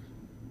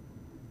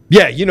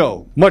 Yeah, you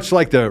know, much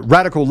like the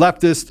radical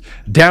leftist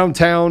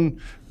downtown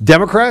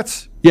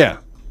Democrats. Yeah.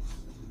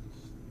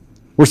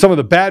 Where some of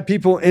the bad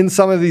people in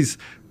some of these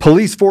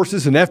police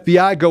forces and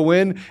FBI go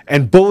in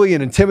and bully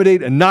and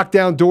intimidate and knock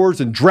down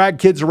doors and drag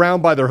kids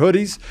around by their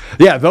hoodies.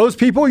 Yeah, those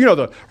people, you know,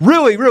 the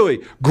really,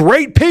 really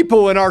great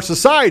people in our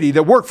society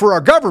that work for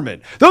our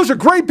government. Those are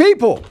great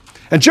people.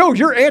 And Joe,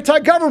 you're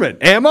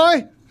anti-government. Am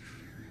I?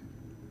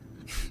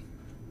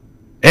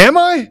 Am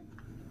I?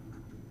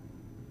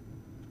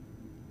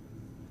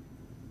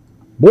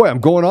 Boy,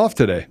 I'm going off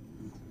today.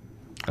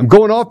 I'm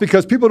going off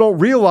because people don't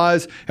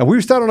realize, and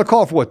we started on a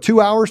call for what, 2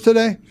 hours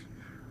today?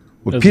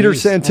 With Peter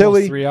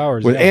Santilli, 3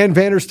 hours, with yeah. Ann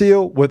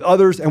Vandersteel, with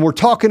others, and we're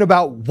talking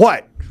about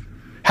what?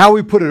 How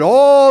we put it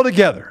all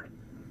together.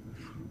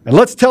 And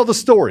let's tell the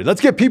story.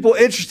 Let's get people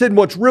interested in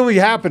what's really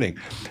happening.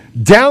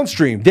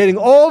 Downstream, dating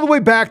all the way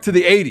back to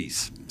the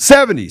 80s.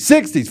 70s,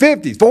 60s,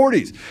 50s,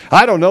 40s.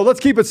 I don't know.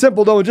 Let's keep it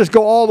simple, though, and just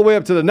go all the way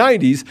up to the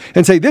 90s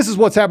and say this is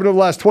what's happened over the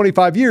last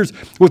 25 years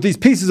with these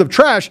pieces of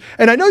trash.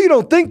 And I know you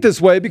don't think this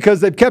way because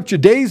they've kept you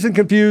dazed and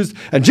confused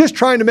and just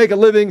trying to make a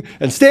living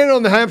and standing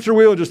on the hamster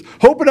wheel and just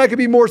hoping I could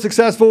be more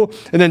successful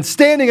and then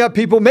standing up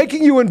people,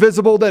 making you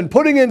invisible, then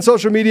putting in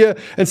social media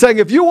and saying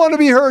if you want to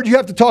be heard, you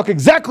have to talk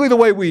exactly the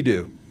way we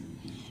do.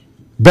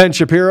 Ben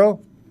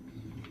Shapiro,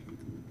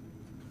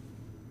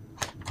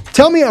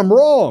 tell me I'm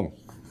wrong.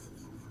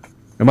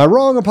 Am I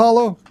wrong,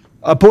 Apollo?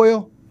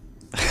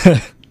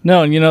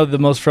 No, and you know, the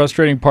most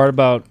frustrating part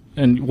about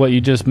and what you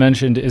just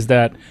mentioned is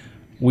that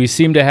we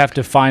seem to have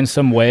to find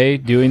some way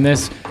doing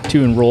this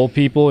to enroll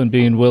people and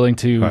being willing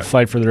to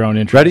fight for their own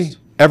interests. Ready?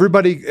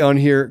 Everybody on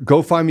here,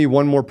 go find me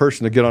one more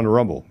person to get on the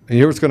Rumble. And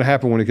here's what's going to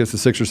happen when it gets to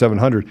 600 or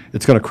 700.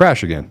 It's going to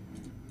crash again.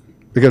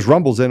 Because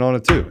Rumble's in on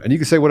it too. And you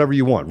can say whatever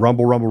you want.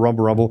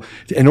 Rumble.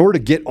 In order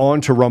to get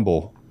on to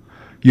Rumble,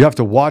 you have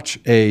to watch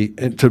a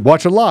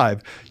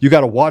live, you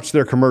got to watch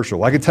their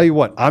commercial. I can tell you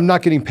what, I'm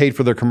not getting paid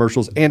for their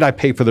commercials and I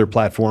pay for their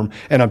platform.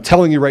 And I'm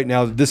telling you right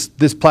now that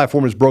this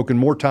platform is broken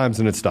more times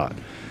than it's not.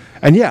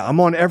 And yeah, I'm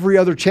on every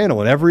other channel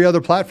and every other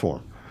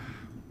platform.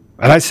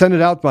 And I send it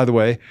out, by the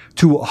way,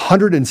 to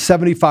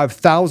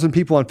 175,000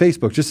 people on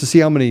Facebook just to see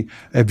how many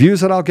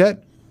views that I'll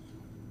get.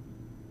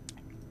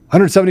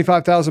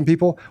 175,000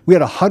 people. We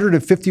had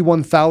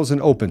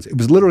 151,000 opens. It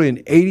was literally an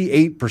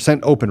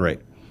 88% open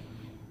rate.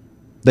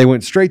 They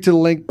went straight to the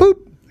link,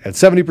 boop, had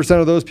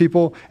 70% of those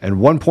people, and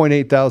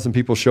 1.8 thousand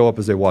people show up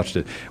as they watched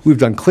it. We've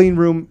done clean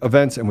room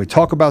events, and we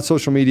talk about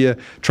social media,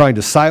 trying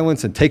to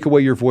silence and take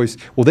away your voice.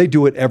 Well, they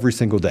do it every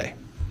single day.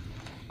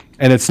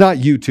 And it's not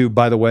YouTube,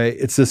 by the way,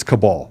 it's this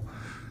cabal.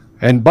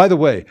 And by the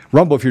way,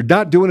 Rumble, if you're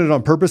not doing it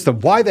on purpose,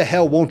 then why the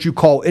hell won't you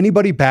call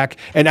anybody back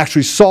and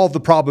actually solve the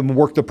problem and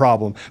work the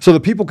problem so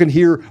that people can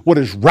hear what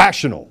is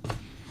rational?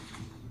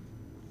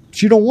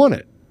 But you don't want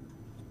it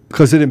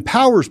because it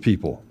empowers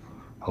people.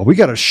 Oh, we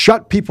got to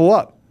shut people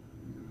up.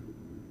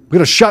 We got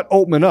to shut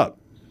Altman up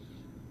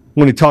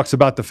when he talks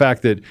about the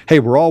fact that, hey,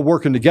 we're all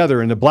working together.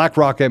 And the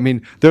BlackRock, I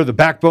mean, they're the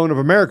backbone of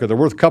America. They're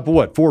worth a couple,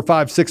 what, $4,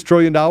 $5, $6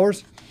 trillion?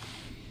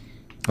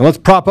 And let's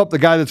prop up the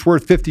guy that's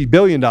worth $50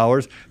 billion.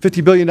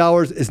 $50 billion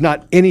is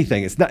not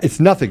anything. It's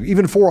nothing.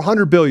 Even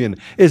 $400 billion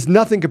is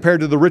nothing compared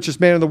to the richest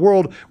man in the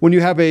world when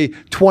you have a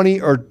 20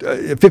 or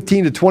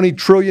 15 to $20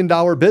 trillion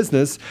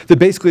business that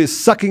basically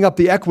is sucking up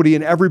the equity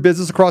in every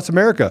business across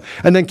America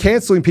and then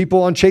canceling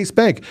people on Chase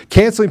Bank,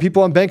 canceling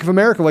people on Bank of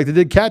America like they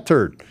did Cat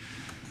Turd.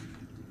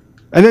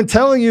 And then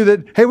telling you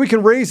that, hey, we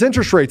can raise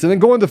interest rates, and then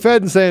going to the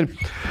Fed and saying,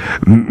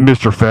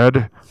 Mr.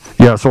 Fed,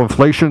 yeah, so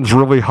inflation's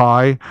really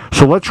high,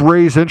 so let's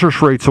raise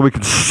interest rates so we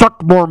can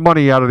suck more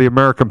money out of the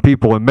American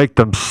people and make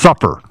them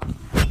suffer.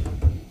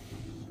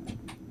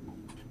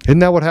 Isn't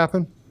that what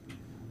happened?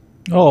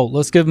 Oh,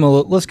 let's give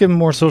them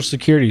more Social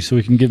Security so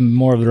we can give them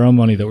more of their own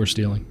money that we're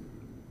stealing.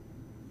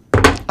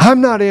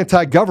 I'm not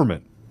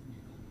anti-government.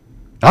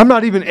 I'm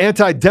not even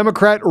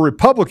anti-Democrat or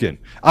Republican.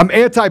 I'm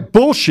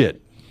anti-bullshit.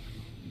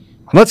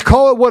 Let's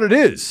call it what it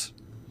is.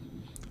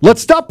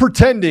 Let's stop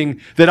pretending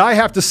that I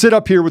have to sit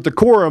up here with the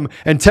quorum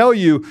and tell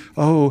you,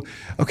 oh,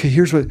 okay,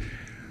 here's what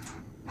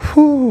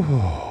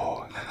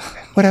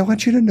I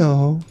want you to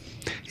know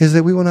is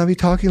that we will not be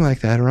talking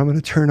like that or I'm going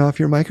to turn off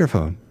your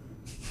microphone.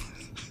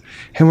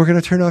 And we're going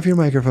to turn off your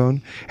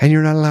microphone and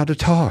you're not allowed to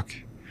talk.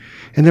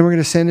 and then we're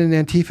going to send in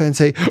Antifa and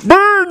say,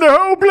 burn the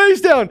whole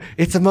place down.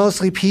 It's a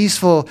mostly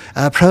peaceful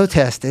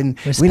protest, and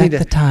we need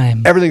the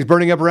time. Everything's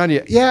burning up around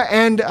you. Yeah,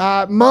 and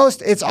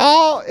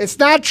it's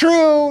not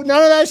true.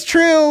 None of that's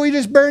true. We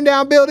just burned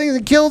down buildings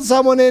and killed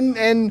someone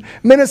in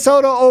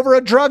Minnesota over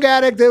a drug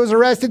addict that was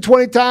arrested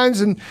 20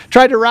 times and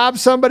tried to rob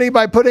somebody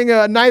by putting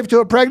a knife to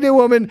a pregnant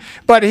woman.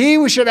 But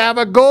he should have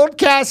a gold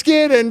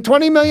casket and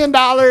 $20 million,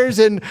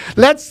 and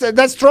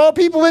let's throw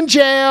people in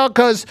jail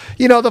because,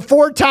 the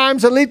 4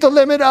 times the lethal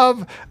limit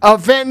of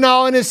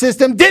fentanyl in his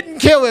system didn't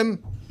kill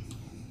him.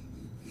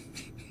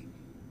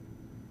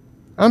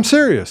 I'm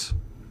serious.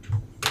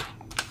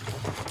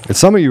 And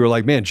some of you are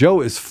like, man,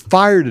 Joe is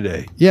fired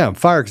today. Yeah, I'm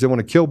fired because I want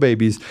to kill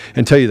babies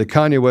and tell you that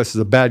Kanye West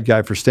is a bad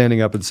guy for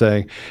standing up and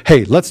saying,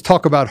 hey, let's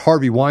talk about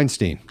Harvey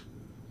Weinstein.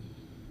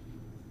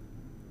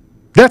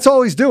 That's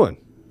all he's doing.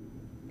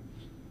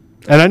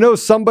 And I know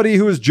somebody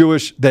who is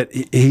Jewish that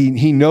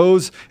he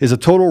knows is a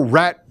total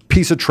rat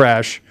piece of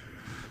trash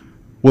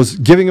was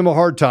giving him a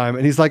hard time.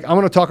 And he's like, I'm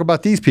going to talk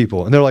about these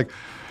people. And they're like,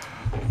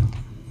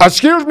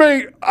 excuse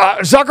me,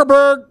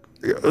 Zuckerberg,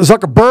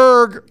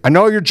 I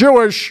know you're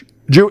Jewish.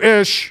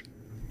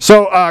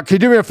 So can you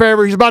do me a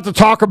favor? He's about to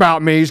talk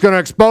about me. He's going to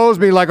expose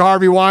me like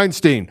Harvey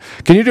Weinstein.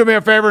 Can you do me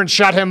a favor and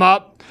shut him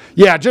up?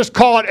 Yeah, just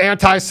call it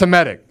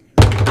anti-Semitic.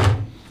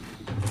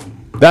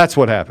 That's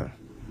what happened.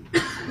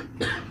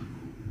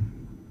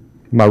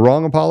 Am I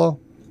wrong, Apollo?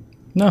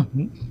 No,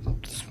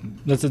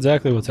 that's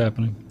exactly what's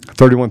happening.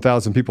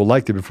 31,000 people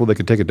liked it before they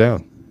could take it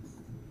down.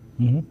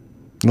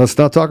 Mm-hmm. Let's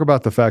not talk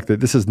about the fact that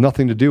this has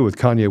nothing to do with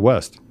Kanye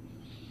West.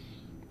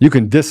 You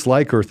can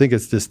dislike or think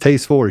it's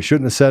distasteful or he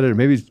shouldn't have said it or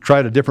maybe try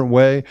it a different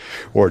way.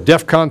 Or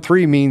DEFCON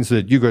 3 means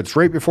that you go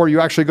straight before you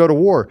actually go to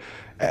war.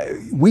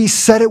 We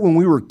said it when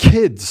we were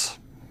kids.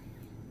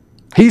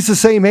 He's the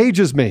same age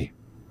as me.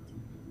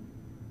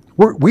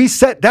 We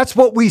said, that's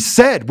what we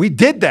said. We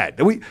did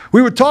that. We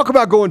would talk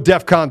about going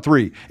DEFCON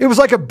 3. It was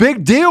like a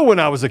big deal when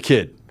I was a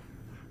kid.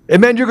 It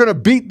meant you're going to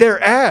beat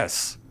their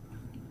ass.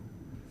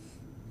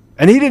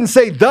 And he didn't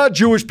say the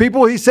Jewish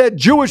people. He said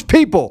Jewish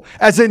people,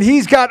 as in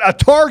he's got a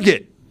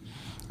target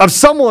of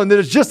someone that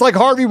is just like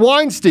Harvey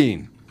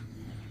Weinstein.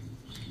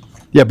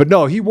 Yeah, but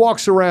no, he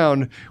walks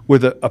around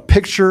with a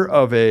picture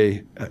of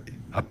a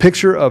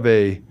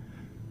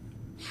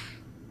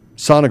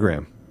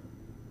sonogram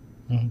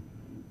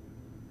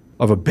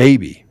of a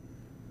baby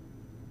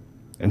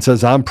and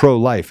says, I'm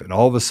pro-life. And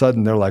all of a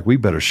sudden they're like, we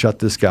better shut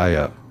this guy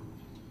up.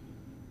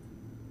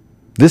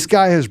 This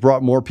guy has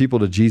brought more people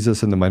to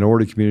Jesus in the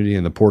minority community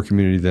and the poor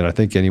community than I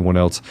think anyone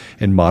else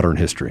in modern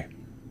history.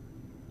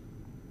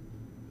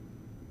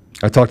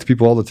 I talk to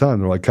people all the time.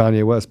 They're like,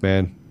 Kanye West,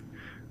 man,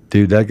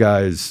 dude, that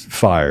guy is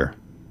fire.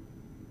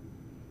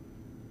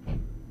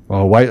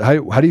 Well,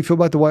 how do you feel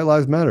about the White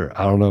Lives Matter?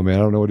 I don't know, man. I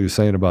don't know what he was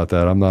saying about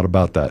that. I'm not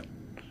about that.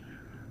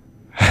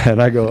 And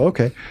I go,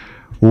 okay,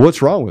 well,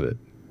 what's wrong with it?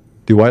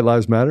 Do white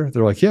lives matter?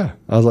 They're like, yeah.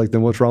 I was like,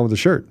 then what's wrong with the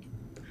shirt?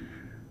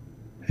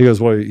 He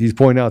goes, well, he's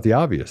pointing out the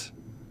obvious.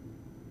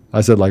 I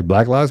said, like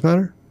Black Lives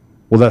Matter?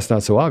 Well, that's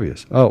not so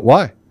obvious. Oh,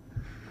 why?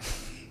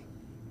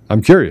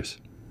 I'm curious.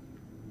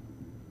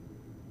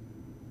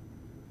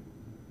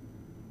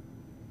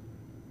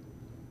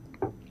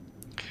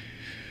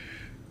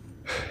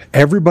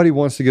 Everybody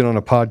wants to get on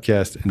a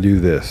podcast and do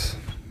this.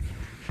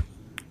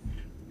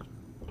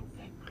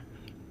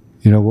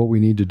 You know, what we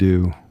need to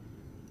do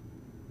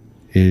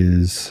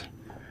is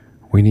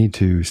we need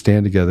to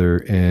stand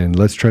together and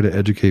let's try to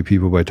educate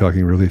people by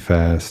talking really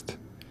fast.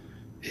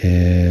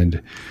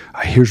 And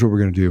here's what we're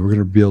going to do. We're going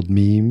to build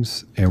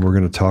memes and we're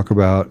going to talk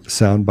about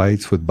sound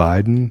bites with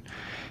Biden.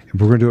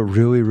 And we're going to do it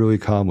really, really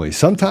calmly.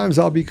 Sometimes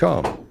I'll be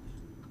calm.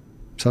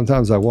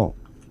 Sometimes I won't.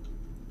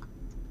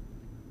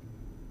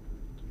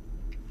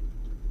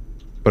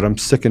 But I'm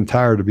sick and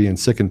tired of being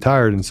sick and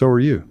tired, and so are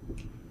you.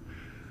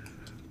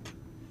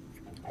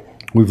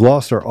 We've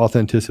lost our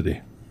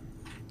authenticity.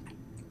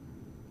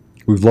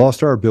 We've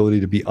lost our ability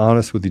to be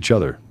honest with each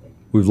other.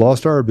 We've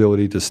lost our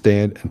ability to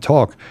stand and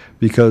talk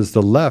because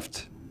the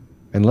left,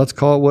 and let's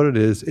call it what it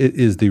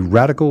is the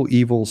radical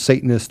evil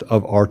Satanist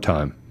of our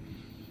time.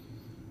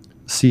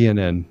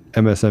 CNN,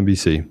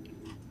 MSNBC.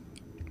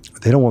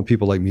 They don't want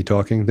people like me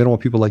talking. They don't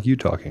want people like you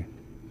talking.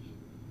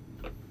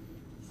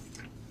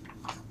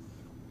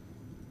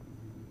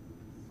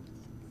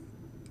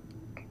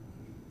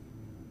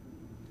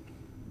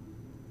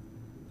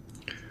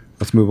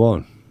 Let's move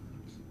on.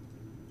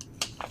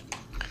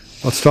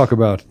 Let's talk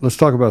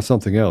about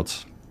something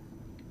else.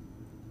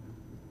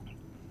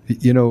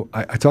 You know,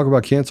 I talk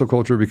about cancel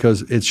culture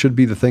because it should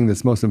be the thing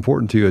that's most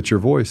important to you. It's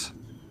your voice.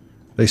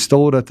 They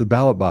stole it at the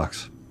ballot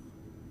box.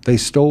 They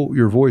stole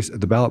your voice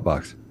at the ballot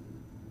box.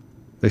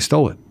 They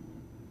stole it.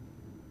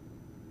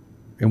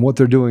 And what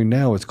they're doing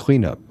now is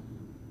cleanup.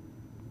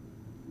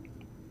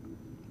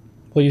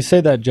 Well, you say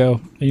that,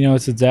 Joe. You know,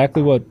 it's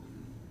exactly what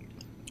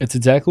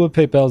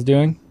PayPal's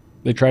doing.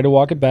 They tried to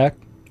walk it back.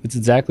 It's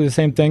exactly the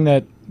same thing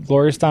that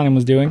Gloria Steinem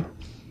was doing.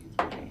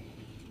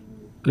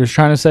 They're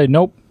trying to say,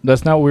 nope,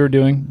 that's not what we were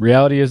doing.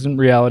 Reality isn't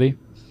reality.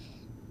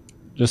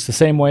 Just the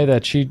same way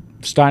that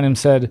Steinem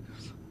said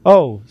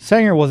oh,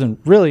 Sanger wasn't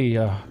really,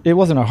 it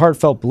wasn't a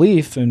heartfelt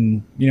belief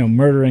in,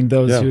 murdering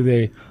those who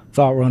they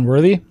thought were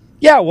unworthy.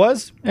 Yeah, it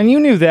was. And you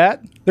knew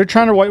that. They're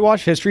trying to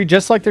whitewash history,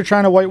 just like they're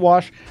trying to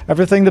whitewash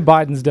everything that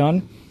Biden's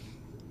done.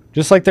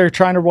 Just like they're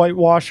trying to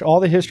whitewash all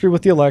the history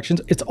with the elections.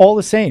 It's all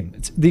the same.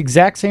 It's the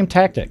exact same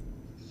tactic.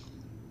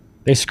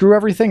 They screw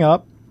everything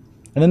up,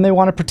 and then they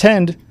want to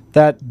pretend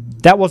that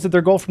that wasn't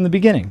their goal from the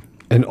beginning.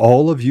 And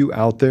all of you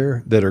out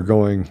there that are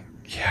going,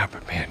 yeah,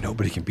 but man,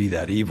 nobody can be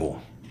that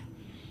evil.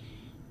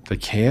 They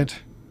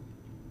can't.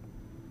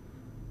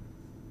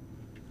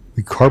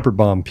 We carpet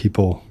bombed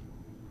people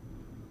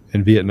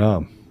in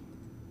Vietnam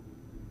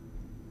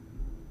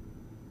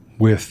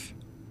with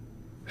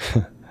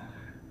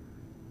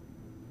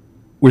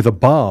a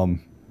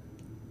bomb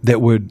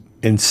that would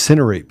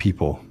incinerate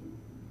people.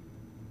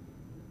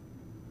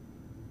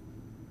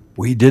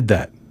 We did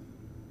that.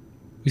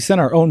 We sent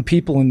our own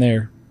people in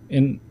there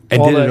and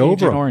all did it over Agent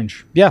them.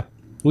 Orange. Yeah,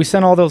 we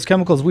sent all those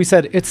chemicals. We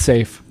said it's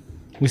safe.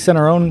 We sent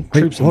our own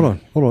troops. Hold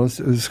on.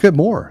 Let's get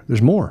more.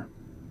 There's more.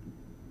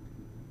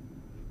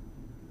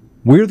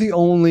 We're the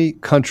only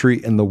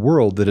country in the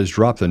world that has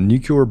dropped a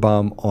nuclear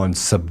bomb on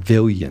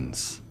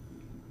civilians.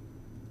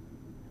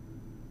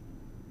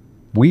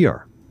 We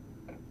are.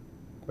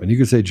 And you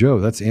could say, Joe,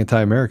 that's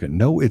anti-American.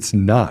 No, it's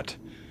not.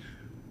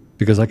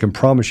 Because I can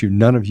promise you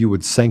none of you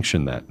would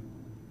sanction that.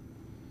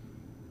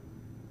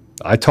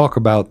 I talk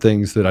about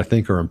things that I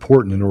think are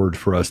important in order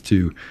for us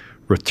to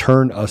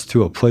return us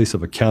to a place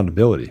of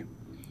accountability.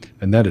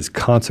 And that is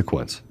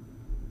consequence.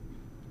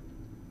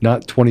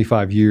 Not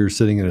 25 years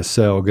sitting in a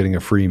cell getting a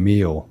free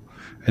meal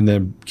and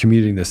then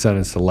commuting the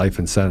sentence to life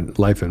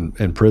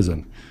in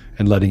prison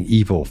and letting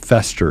evil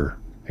fester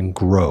and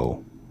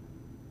grow.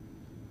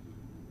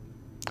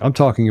 I'm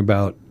talking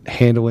about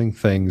handling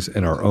things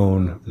in our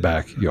own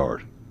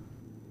backyard.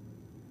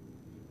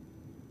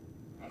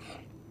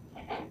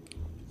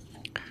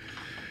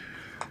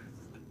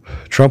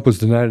 Trump was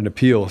denied an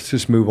appeal. Let's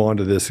just move on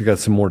to this. I got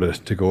some more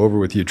to go over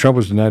with you. Trump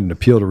was denied an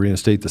appeal to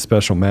reinstate the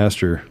special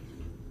master.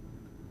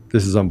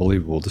 This is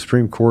unbelievable. The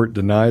Supreme Court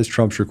denies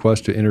Trump's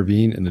request to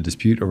intervene in the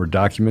dispute over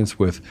documents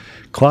with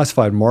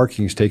classified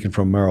markings taken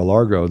from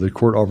Mar-a-Lago. The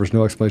court offers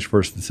no explanation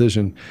for its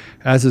decision,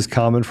 as is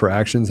common for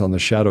actions on the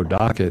shadow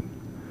docket,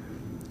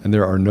 and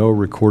there are no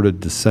recorded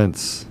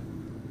dissents.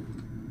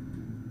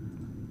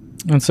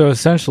 And so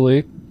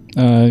essentially,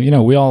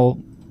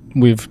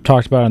 we've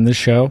talked about on this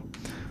show,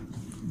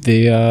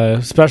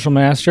 the special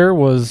master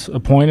was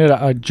appointed.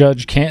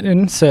 Judge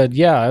Canton said,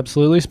 yeah,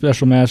 absolutely,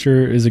 special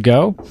master is a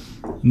go,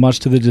 much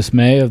to the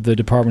dismay of the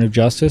Department of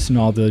Justice and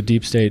all the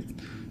deep state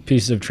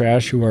pieces of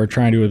trash who are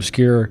trying to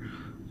obscure,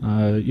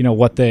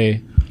 what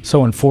they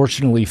so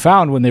unfortunately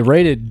found when they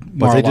raided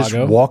Mar-a-Lago. But they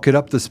just walk it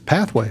up this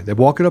pathway. They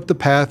walk it up the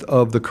path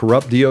of the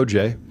corrupt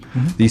DOJ,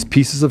 these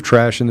pieces of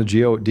trash in the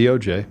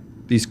DOJ,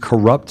 these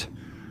corrupt.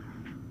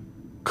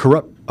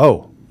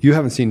 Oh, you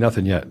haven't seen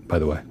nothing yet, by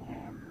the way.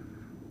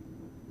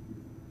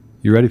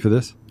 You ready for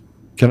this?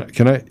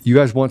 Can I? You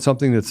guys want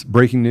something that's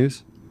breaking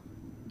news?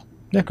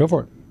 Yeah, go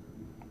for it.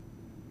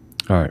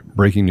 All right,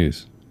 breaking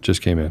news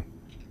just came in.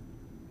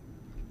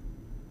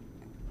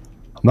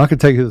 I'm not going to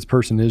tell you who this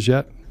person is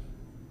yet.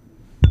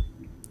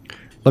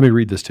 Let me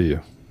read this to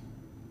you.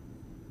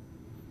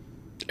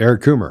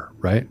 Eric Coomer,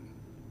 right?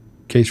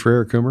 Case for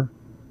Eric Coomer.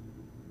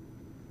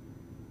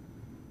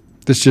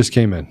 This just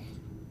came in.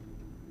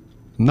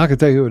 I'm not going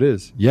to tell you who it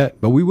is yet,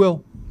 but we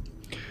will.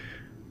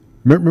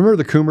 Remember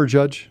the Coomer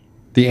judge?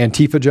 The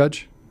Antifa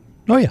judge?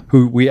 Oh, yeah.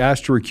 Who we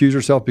asked to recuse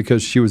herself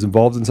because she was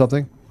involved in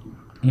something?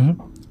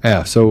 Mm-hmm.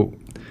 Yeah, so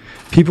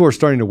people are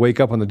starting to wake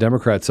up on the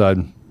Democrat side.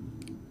 And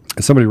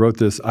somebody wrote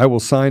this, I will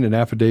sign an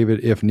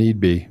affidavit if need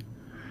be,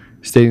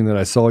 stating that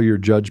I saw your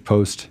judge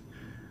post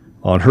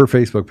on her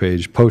Facebook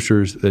page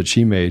posters that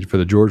she made for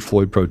the George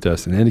Floyd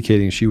protest and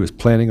indicating she was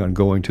planning on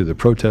going to the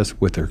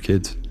protest with her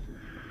kids.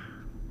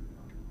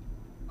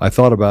 I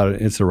thought about it,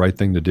 and it's the right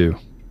thing to do.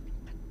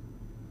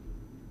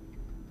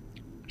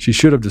 She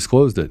should have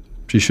disclosed it.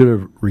 She should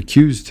have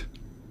recused.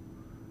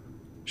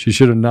 She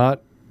should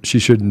not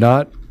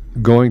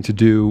going to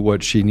do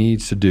what she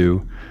needs to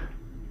do,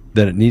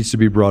 then it needs to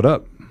be brought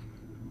up.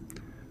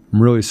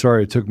 I'm really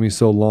sorry it took me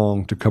so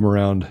long to come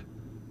around.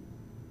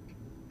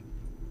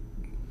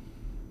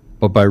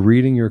 But by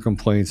reading your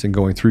complaints and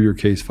going through your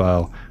case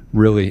file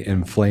really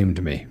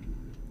inflamed me.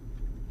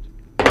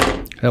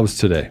 That was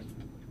today.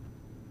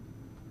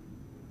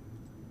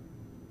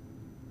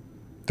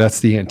 That's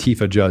the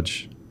Antifa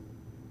judge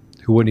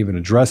who wouldn't even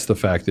address the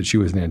fact that she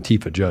was an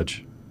Antifa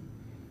judge,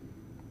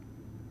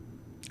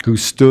 who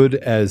stood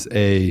as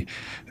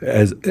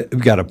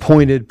got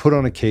appointed, put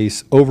on a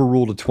case,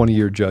 overruled a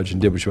 20-year judge, and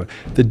did what she wanted.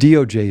 The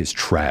DOJ is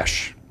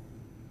trash.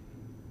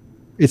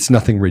 It's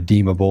nothing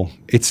redeemable.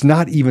 It's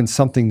not even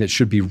something that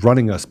should be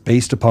running us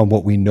based upon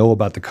what we know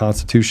about the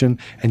Constitution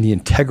and the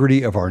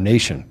integrity of our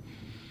nation.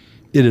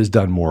 It has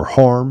done more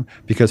harm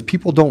because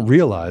people don't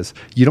realize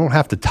you don't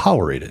have to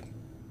tolerate it.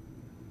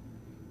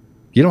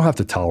 You don't have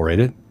to tolerate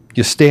it.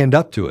 You stand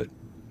up to it.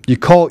 You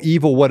call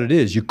evil what it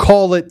is. You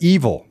call it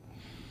evil.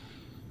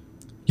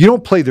 You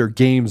don't play their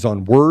games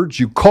on words.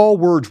 You call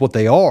words what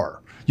they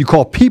are. You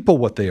call people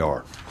what they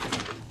are.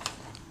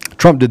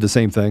 Trump did the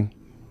same thing.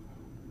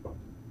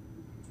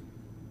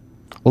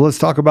 Well, let's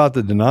talk about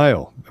the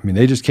denial. I mean,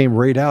 they just came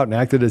right out and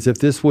acted as if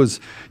this was,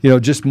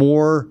 just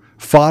more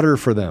fodder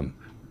for them.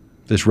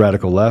 This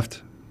radical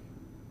left.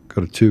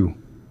 Go to 2.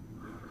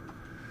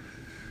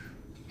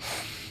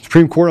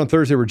 Supreme Court on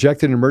Thursday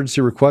rejected an emergency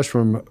request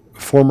from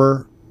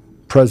former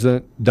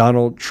President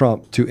Donald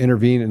Trump to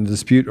intervene in a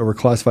dispute over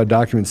classified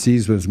documents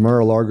seized with his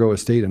Mar-a-Lago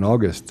estate in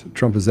August.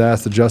 Trump has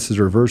asked the justice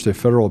to reverse a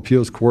federal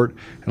appeals court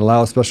and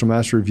allow a special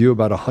master review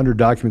about 100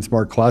 documents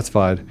marked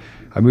classified.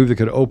 I move that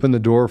could open the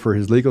door for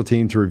his legal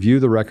team to review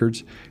the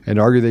records and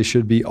argue they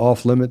should be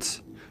off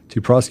limits to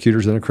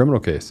prosecutors in a criminal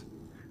case.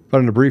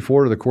 But in a brief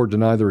order, the court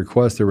denied the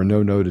request. There were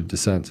no noted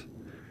dissents.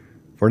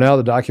 For now,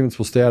 the documents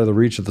will stay out of the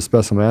reach of the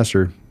special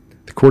master.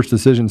 The court's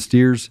decision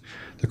steers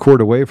the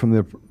court away from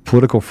the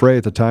political fray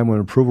at the time when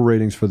approval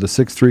ratings for the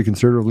 6-3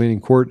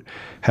 conservative-leaning court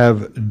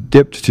have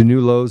dipped to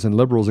new lows, and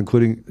liberals,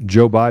 including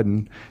Joe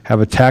Biden, have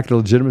attacked the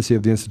legitimacy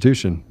of the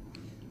institution.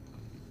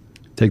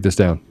 Take this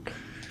down.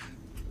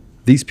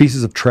 These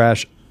pieces of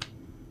trash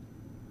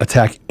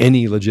attack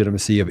any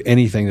legitimacy of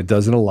anything that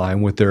doesn't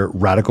align with their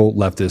radical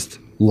leftist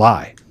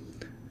lie.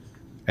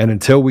 And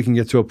until we can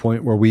get to a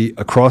point where we,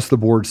 across the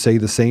board, say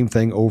the same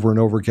thing over and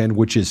over again,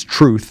 which is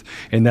truth,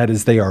 and that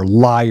is they are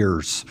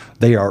liars,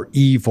 they are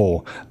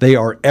evil, they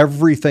are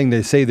everything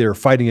they say they are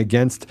fighting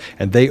against,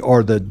 and they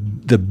are the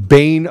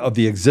bane of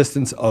the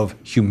existence of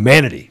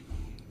humanity.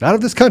 Not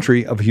of this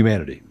country, of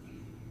humanity.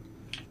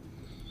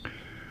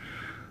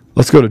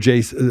 Let's go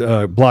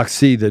to Block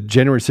C. The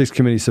January 6th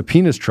committee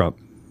subpoenas Trump.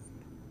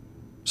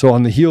 So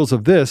on the heels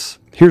of this,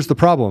 here's the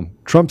problem.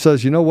 Trump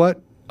says, you know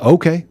what?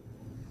 Okay,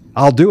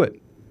 I'll do it.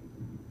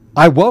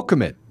 I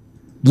welcome it.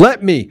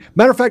 Let me.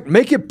 Matter of fact,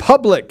 make it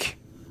public.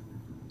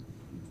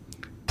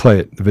 Play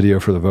it, the video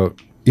for the vote.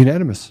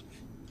 Unanimous.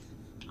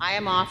 I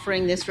am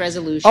offering this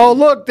resolution. Oh,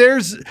 look,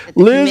 there's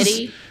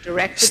Liz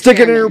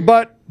sticking in her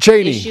butt,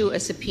 Cheney. Issue a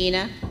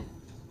subpoena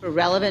for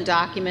relevant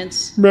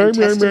documents and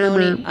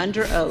testimony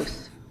under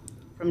oath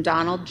from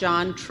Donald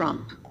John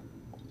Trump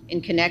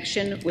in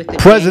connection with the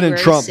President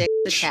January Trump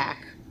 6th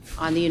attack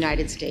on the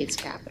United States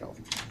Capitol.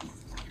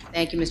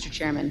 Thank you, Mr.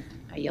 Chairman.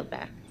 I yield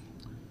back.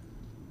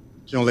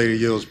 Gentlelady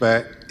yields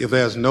back. If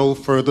there's no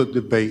further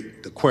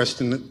debate, the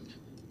question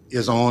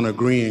is on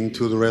agreeing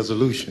to the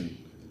resolution.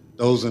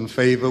 Those in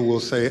favor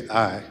will say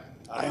aye.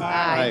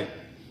 Aye.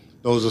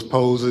 Those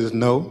opposed is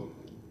no.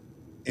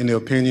 In the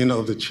opinion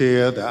of the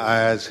chair, the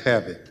ayes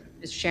have it.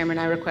 Mr. Chairman,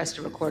 I request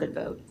a recorded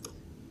vote.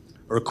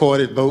 A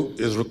recorded vote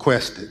is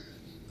requested.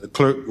 The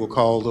clerk will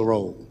call the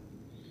roll.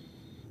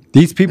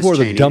 These people Ms.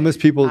 are Cheney. the dumbest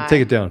people. Aye.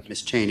 Take it down.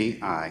 Ms. Cheney,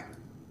 aye.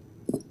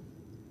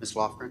 Ms.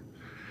 Lofgren?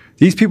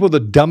 These people are the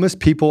dumbest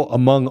people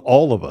among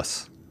all of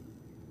us.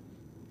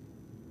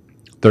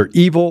 They're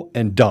evil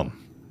and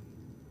dumb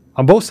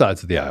on both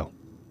sides of the aisle.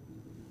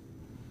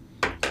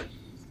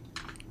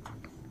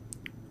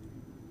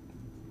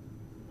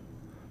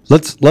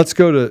 Let's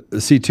go to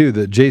C2,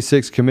 the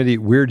J6 committee,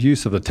 weird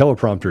use of the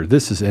teleprompter.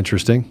 This is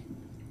interesting.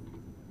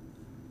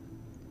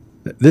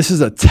 This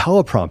is a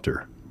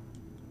teleprompter.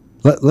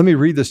 Let me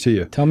read this to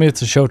you. Tell me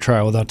it's a show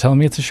trial without telling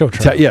me it's a show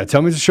trial.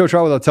 Tell me it's a show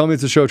trial without telling me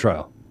it's a show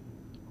trial.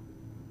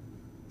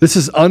 This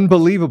is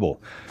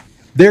unbelievable.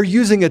 They're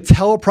using a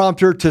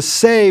teleprompter to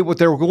say what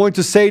they're going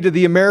to say to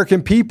the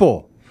American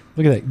people.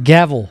 Look at that.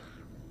 Gavel.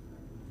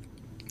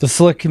 The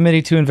select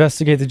committee to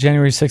investigate the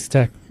January 6th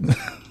attack.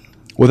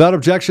 Without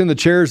objection, the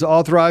chair is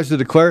authorized to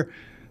declare.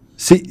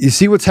 You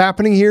see what's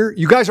happening here?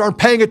 You guys aren't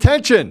paying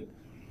attention.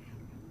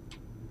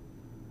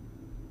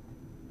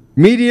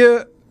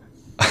 Media.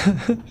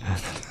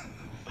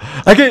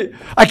 I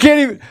can't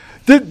even.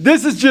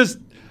 This is just.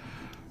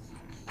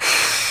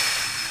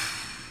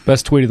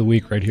 Best tweet of the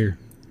week right here.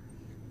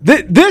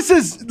 This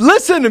is,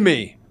 listen to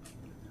me.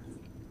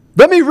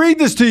 Let me read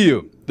this to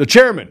you. The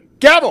chairman,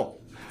 gavel.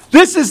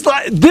 This is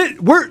like,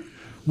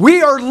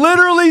 we are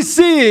literally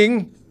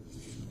seeing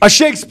a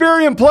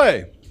Shakespearean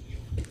play.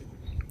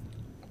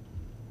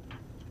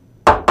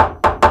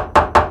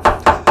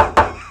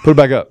 Put it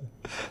back up.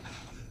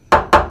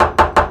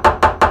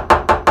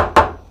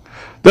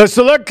 The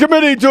select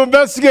committee to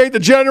investigate the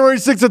January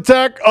 6th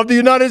attack of the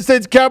United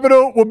States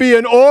Capitol will be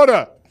in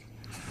order.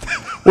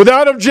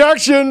 Without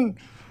objection,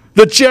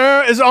 the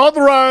chair is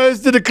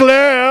authorized to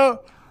declare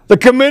the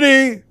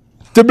committee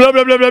to blah,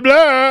 blah, blah, blah,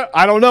 blah.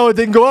 I don't know. It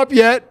didn't go up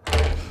yet.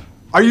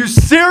 Are you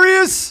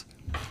serious?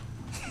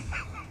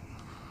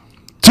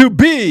 To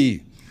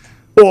be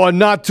or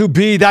not to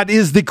be, that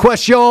is the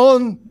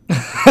question.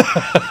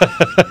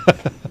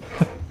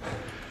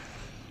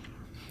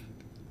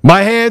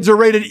 My hands are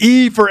rated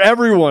E for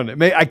everyone.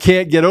 I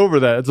can't get over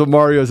that. That's what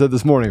Mario said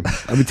this morning.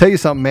 Let me tell you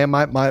something, man.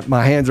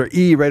 My hands are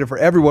E, rated for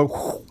everyone.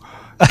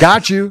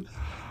 Got you.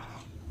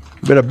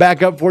 Better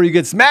back up before you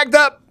get smacked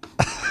up.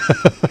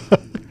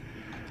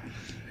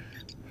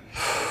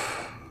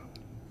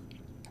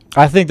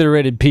 I think they're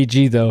rated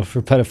PG, though,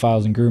 for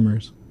pedophiles and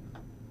groomers.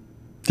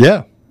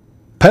 Yeah.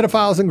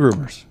 Pedophiles and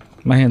groomers.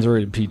 My hands are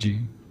rated PG.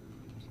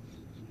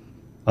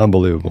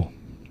 Unbelievable.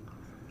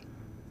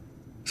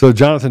 So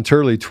Jonathan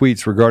Turley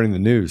tweets regarding the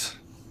news.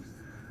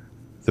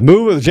 The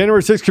move of the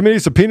January 6th committee to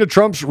subpoena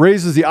Trump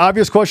raises the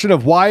obvious question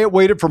of why it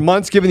waited for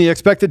months given the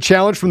expected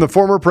challenge from the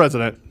former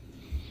president.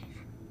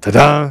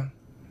 Ta-da!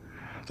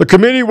 The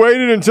committee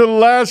waited until the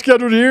last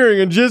scheduled hearing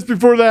and just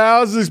before the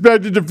House is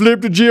expected to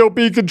flip to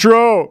GOP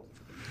control.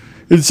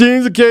 It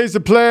seems the case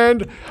of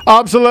planned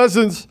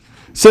obsolescence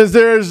since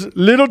there is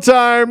little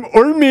time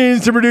or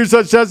means to produce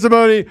such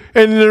testimony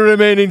in the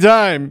remaining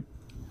time.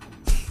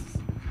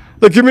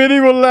 The committee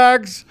will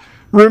lack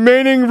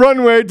remaining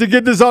runway to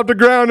get this off the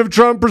ground if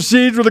Trump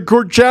proceeds with a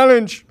court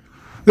challenge.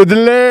 The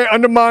delay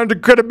undermined the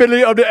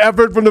credibility of the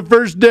effort from the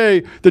first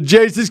day. The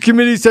Justice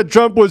Committee said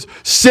Trump was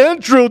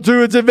central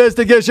to its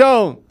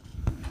investigation.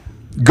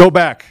 Go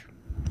back.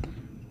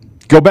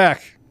 Go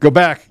back. Go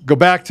back. Go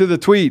back to the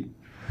tweet.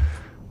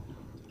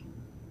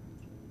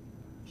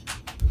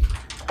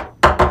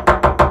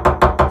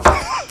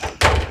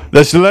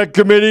 The Select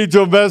Committee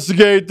to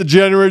investigate the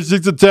January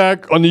 6th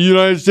attack on the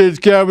United States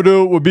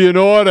Capitol will be in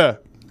order.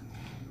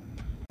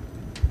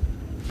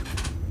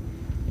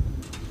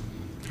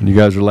 And you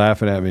guys are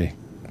laughing at me.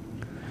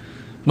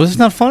 Well, this is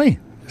not funny.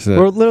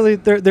 We're literally,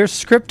 they're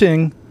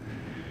scripting.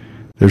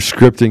 They're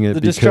scripting it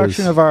the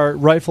destruction of our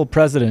rightful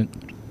president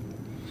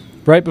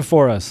right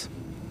before us.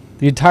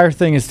 The entire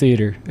thing is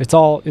theater. It's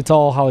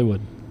all Hollywood.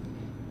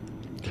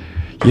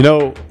 You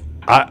know,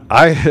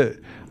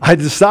 I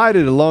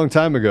decided a long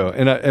time ago,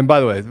 and by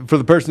the way, for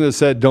the person that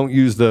said don't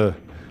use the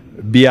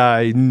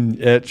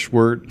B-I-H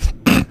word,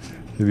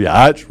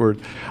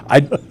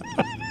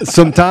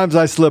 sometimes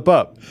I slip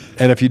up.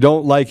 And if you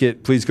don't like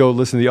it, please go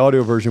listen to the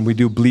audio version. We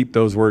do bleep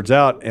those words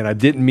out, and I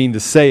didn't mean to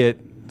say it,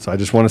 so I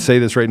just want to say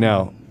this right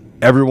now.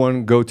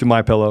 Everyone go to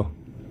MyPillow.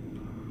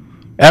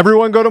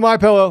 Everyone go to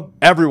MyPillow.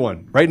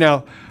 Everyone, right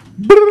now.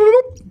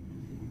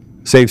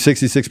 Save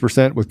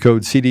 66% with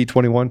code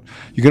CD21.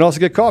 You can also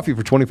get coffee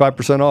for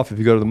 25% off if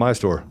you go to the My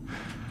Store.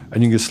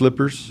 And you can get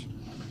slippers.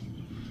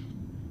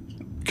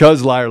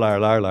 Cuz liar.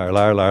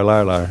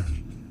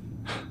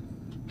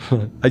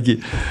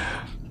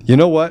 You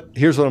know what?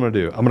 Here's what I'm going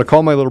to do. I'm going to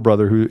call my little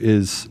brother, who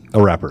is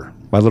a rapper.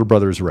 My little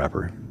brother is a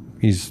rapper.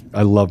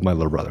 I love my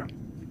little brother.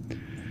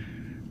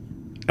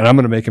 And I'm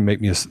going to make him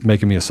me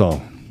a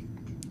song.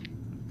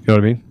 You know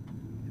what I mean?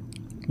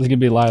 This is going to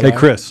be live. Hey,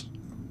 Chris,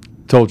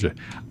 told you.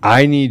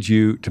 I need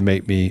you to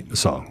make me a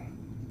song.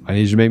 I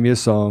need you to make me a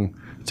song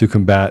to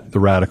combat the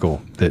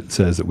radical that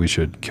says that we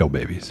should kill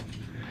babies.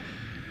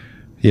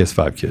 He has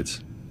 5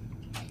 kids.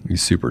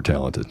 He's super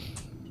talented.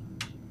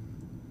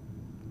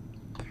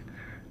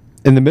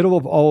 In the middle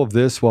of all of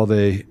this, while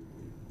they're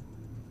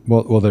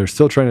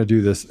still trying to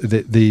do this,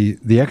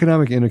 the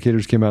economic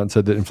indicators came out and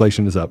said that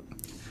inflation is up.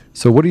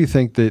 So what do you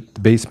think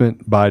that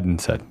Basement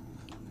Biden said?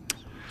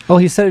 Oh,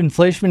 he said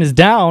inflation is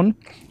down.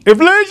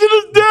 Inflation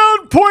is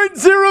down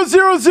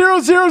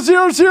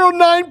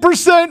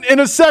 0.000009% in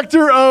a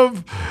sector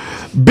of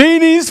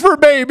beanies for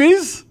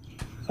babies.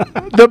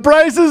 The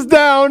price is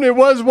down. It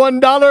was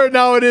 $1.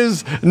 Now it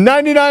is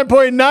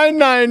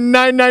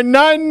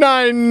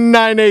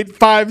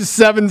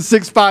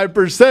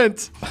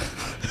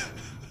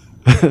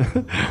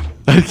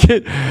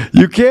 99.999998565%.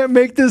 You can't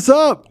make this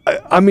up.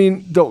 I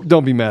mean,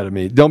 don't be mad at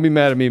me. Don't be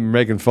mad at me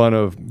making fun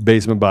of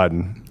Basement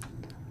Biden.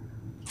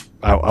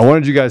 I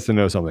wanted you guys to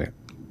know something.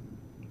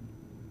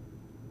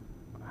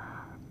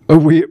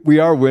 We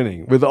are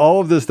winning. With all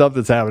of this stuff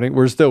that's happening,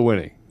 we're still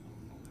winning.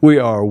 We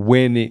are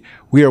winning.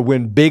 We are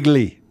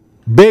bigly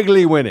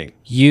winning.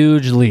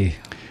 Hugely.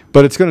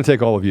 But it's going to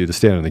take all of you to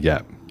stand in the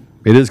gap.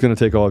 It is going to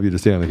take all of you to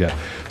stand in the gap.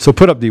 So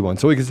put up D1.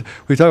 So we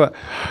talk about...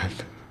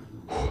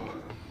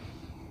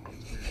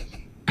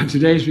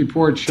 Today's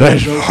report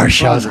shows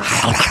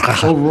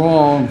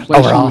overall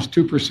inflation was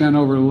 2%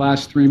 over the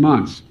last 3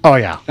 months. Oh,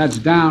 yeah. That's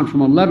down from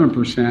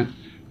 11%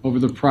 over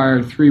the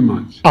prior 3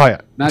 months. Oh,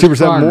 yeah. That's 2%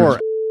 progress. more.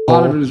 A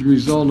lot of it is a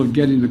result of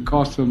getting the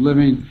cost of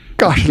living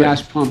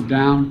gas pump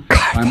down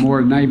by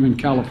more, not even in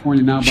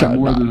California now, by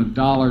more than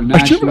 $1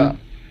 nationally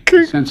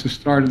since the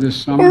start of this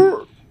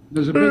summer.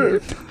 There's a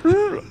big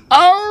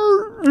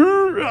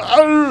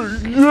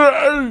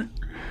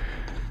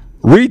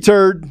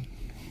Returd.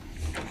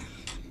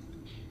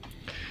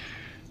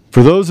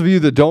 For those of you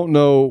that don't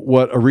know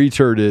what a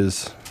returd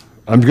is,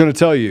 I'm going to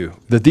tell you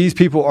that these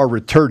people are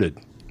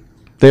retarded.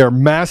 They are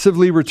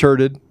massively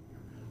retarded.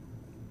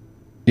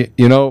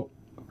 You know,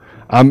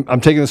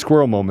 I'm taking a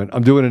squirrel moment.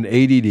 I'm doing an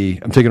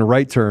ADD. I'm taking a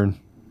right turn.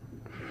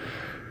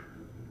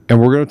 And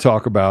we're going to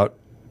talk about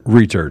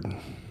retard.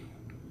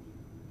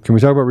 Can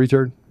we talk about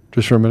retard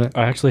just for a minute?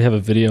 I actually have a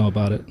video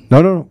about it.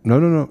 No.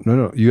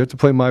 You have to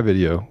play my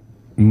video.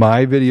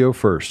 My video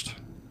first.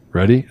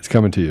 Ready? It's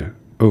coming to you.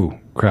 Oh,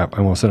 crap. I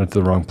almost sent it to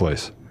the wrong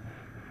place.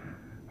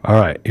 All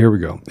right, here we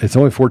go. It's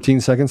only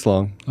 14 seconds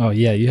long. Oh,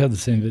 yeah, you have the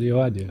same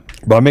video I do.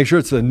 But I'll make sure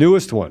it's the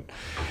newest one.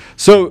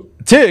 So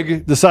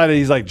Tig decided,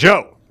 he's like,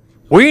 Joe,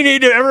 we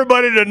need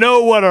everybody to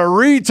know what a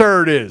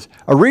retard is.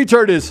 A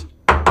retard is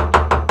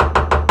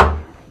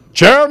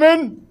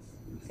chairman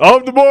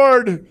of the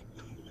board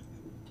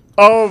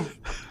of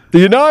the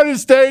United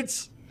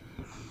States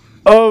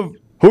of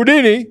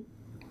Houdini.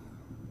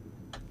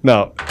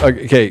 No.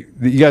 Okay.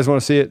 You guys want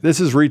to see it? This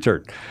is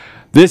returd.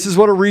 This is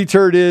what a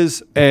returd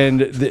is,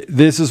 and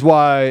this is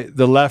why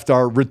the left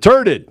are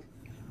retarded.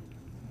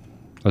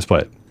 Let's play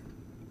it.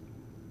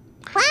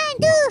 1,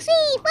 2, 3,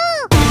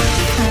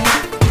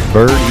 4.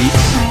 Bird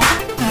eats,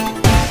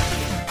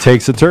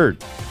 takes a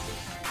turd,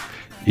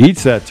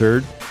 eats that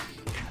turd,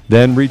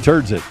 then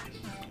returds it.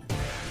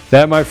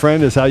 That, my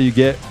friend, is how you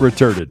get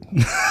retarded.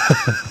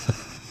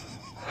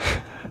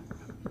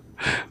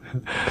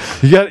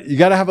 You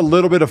got to have a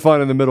little bit of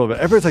fun in the middle of it.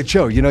 Everybody's like,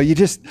 Joe,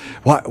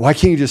 why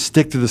can't you just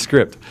stick to the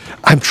script?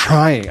 I'm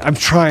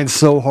trying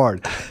so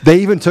hard. They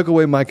even took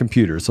away my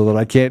computer so that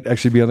I can't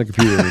actually be on the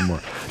computer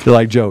anymore. They're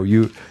like, Joe,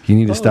 you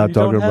need to stop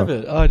talking about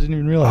it. Oh, I didn't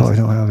even realize. I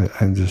don't have it.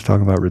 I'm just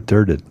talking about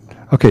retarded.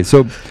 Okay,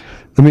 so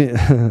let me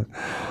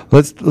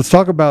let's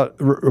talk about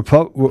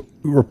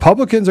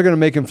Republicans are going to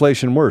make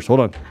inflation worse. Hold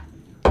on.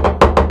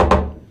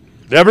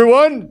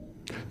 Everyone,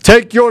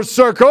 take your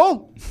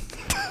circle.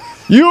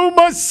 You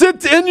must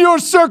sit in your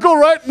circle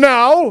right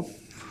now.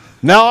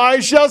 Now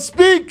I shall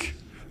speak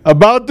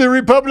about the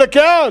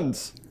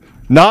Republicans,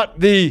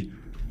 not the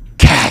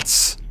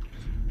cats.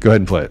 Go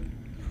ahead and play it.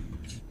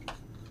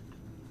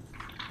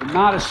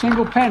 Not a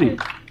single penny.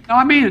 No,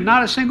 I mean it.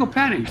 Not a single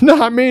penny.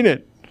 No, I mean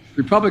it.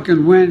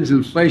 Republican wins,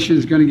 inflation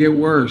is going to get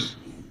worse.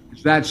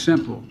 It's that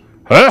simple.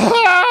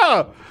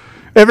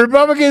 If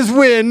Republicans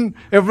win,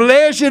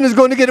 inflation is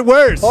going to get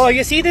worse. Oh,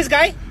 you see this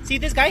guy? See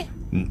this guy?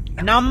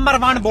 Number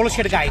one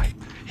bullshit guy.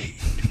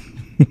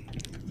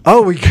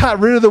 Oh, we got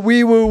rid of the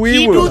wee-woo, wee-woo.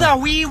 He do the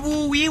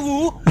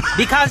wee-woo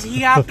because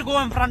he have to go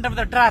in front of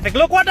the traffic.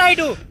 Look what I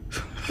do.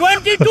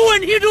 22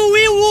 and he do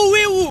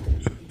wee-woo.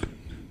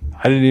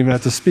 I didn't even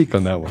have to speak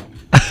on that one.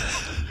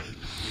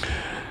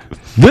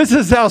 This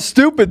is how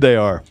stupid they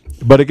are.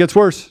 But it gets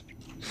worse.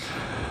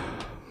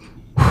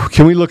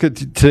 Can we look at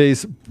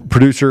today's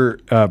producer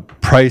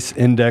price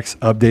index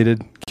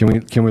updated?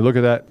 Can we look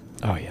at that?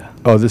 Oh, yeah.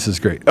 Oh, this is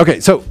great. Okay,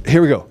 so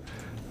here we go.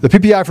 The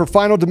PPI for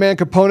final demand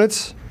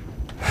components,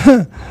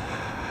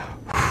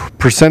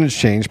 percentage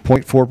change,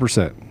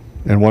 0.4%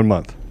 in 1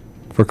 month.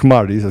 For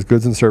commodities as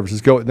goods and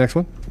services. Go, next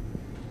one.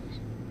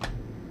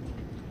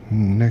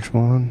 Next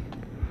one.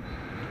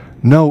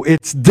 No,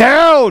 it's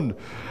down.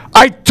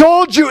 I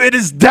told you it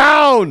is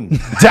down.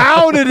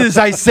 Down it is,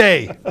 I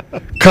say.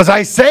 Because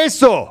I say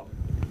so.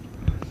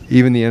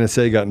 Even the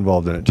NSA got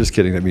involved in it. Just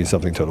kidding. That means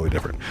something totally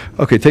different.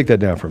 Okay, take that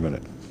down for a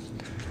minute.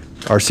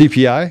 Our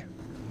CPI,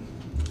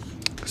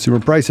 Consumer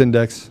Price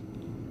Index.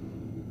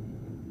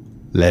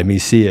 Let me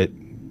see it.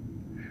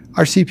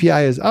 Our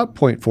CPI is up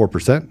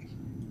 0.4%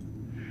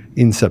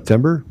 in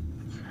September.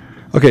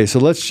 Okay, so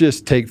let's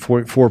just take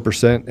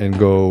 0.4% and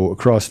go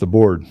across the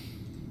board.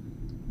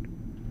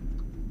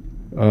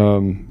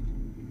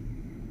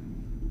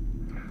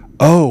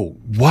 Oh,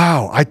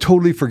 wow. I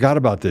totally forgot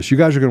about this. You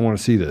guys are going to want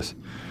to see this.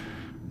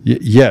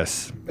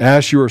 Yes.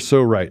 Ash, you are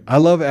so right. I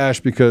love Ash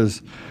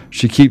because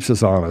she keeps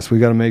us honest. We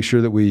got to make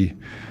sure that we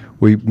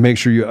make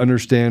sure you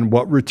understand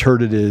what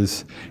retarded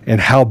is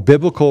and how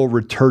biblical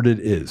retarded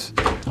is.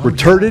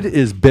 Retarded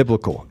is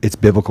biblical. It's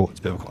biblical. It's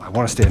biblical. I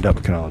want to stand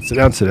up. Can I sit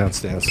down, sit down,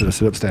 stand up,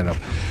 sit up, stand up.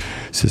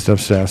 Sit up,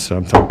 stand up,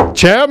 stand up.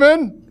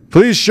 Chairman,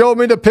 please show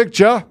me the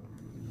picture.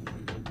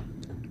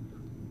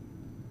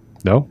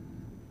 No?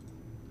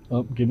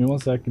 Oh, give me 1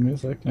 sec. Give me a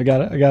sec. I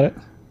got it.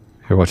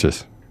 Here, watch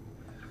this.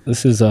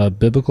 This is a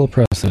biblical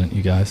precedent,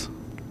 you guys.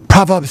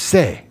 Proverbs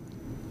say,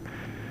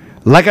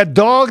 like a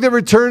dog that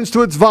returns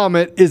to its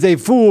vomit is a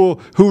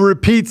fool who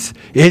repeats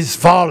his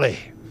folly.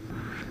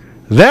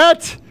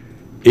 That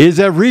is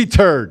a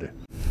retard.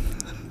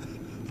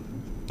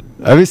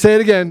 Let me say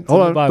it again.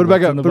 Hold on. Put it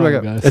back up. Put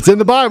it back up. It's in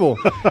the Bible.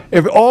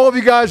 If all of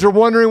you guys are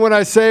wondering when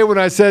I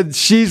said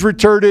she's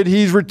retarded,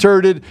 he's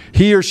retarded,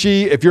 he or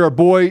she, if you're a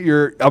boy,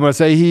 I'm going to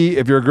say he.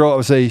 If you're a girl, I'm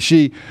going to say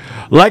she.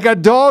 Like a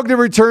dog that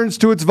returns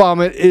to its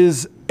vomit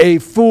is a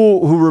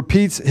fool who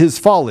repeats his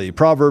folly.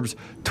 Proverbs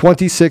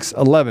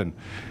 26:11.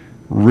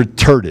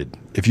 Retarded.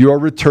 If you are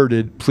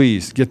retarded,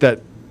 please get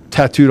that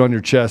tattooed on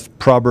your chest.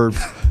 Proverbs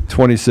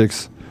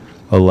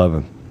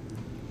 26:11.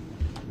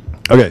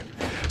 Okay,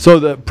 so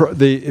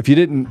if you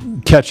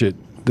didn't catch it,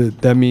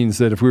 that means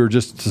that if we were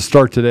just to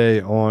start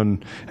today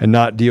on and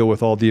not deal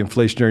with all the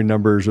inflationary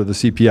numbers or the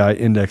CPI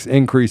index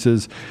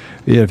increases,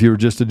 if you were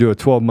just to do a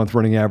 12-month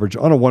running average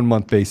on a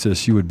 1-month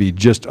basis, you would be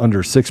just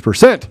under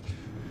 6%.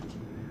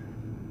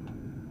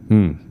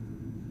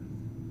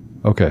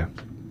 Okay.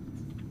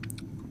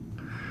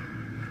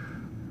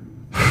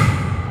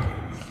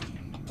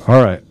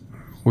 All right.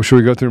 Well, should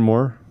we go through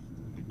more?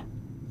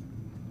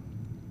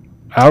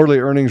 Hourly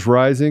earnings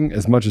rising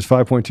as much as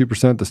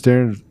 5.2%. The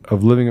standard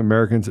of living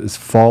Americans is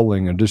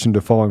falling. In addition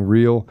to falling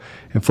real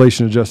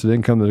inflation-adjusted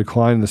income, the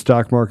decline in the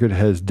stock market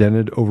has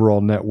dented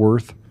overall net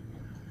worth.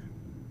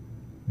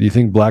 Do you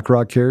think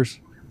BlackRock cares?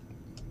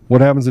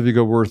 What happens if you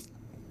go worth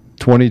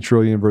 20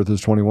 trillion versus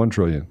 21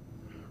 trillion?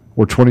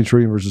 Or 20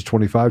 trillion versus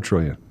 25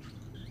 trillion?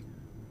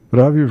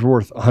 But if you're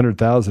worth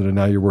 100,000 and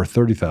now you're worth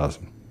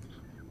 30,000?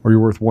 or you're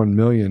worth 1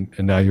 million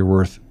and now you're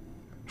worth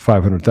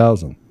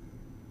 500,000.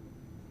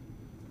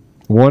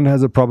 One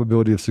has a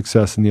probability of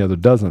success and the other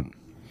doesn't.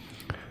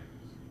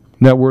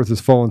 Net worth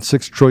has fallen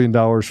 $6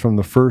 trillion from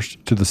the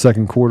first to the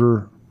second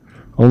quarter.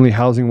 Only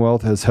housing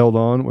wealth has held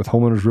on, with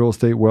homeowners' real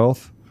estate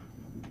wealth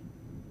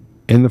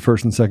in the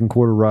first and second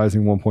quarter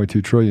rising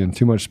 $1.2 trillion.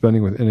 Too much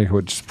spending with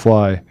inadequate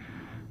supply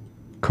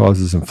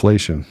causes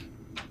inflation.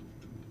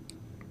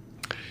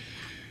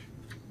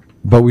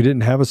 But we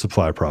didn't have a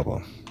supply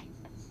problem.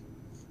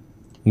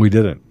 We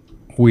didn't.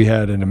 We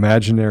had an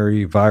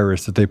imaginary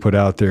virus that they put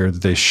out there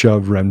that they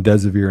shoved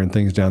remdesivir and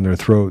things down their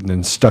throat and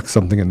then stuck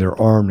something in their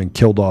arm and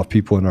killed off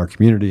people in our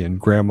community, and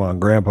grandma and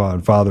grandpa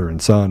and father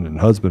and son and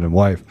husband and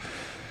wife.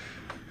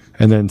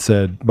 And then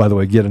said, by the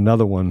way, get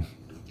another one.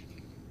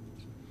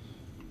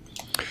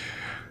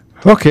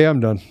 Okay,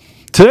 I'm done.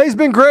 Today's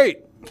been great.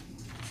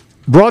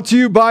 Brought to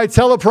you by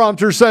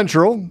Teleprompter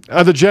Central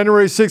at the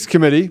January 6th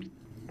committee,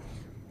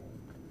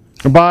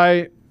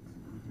 by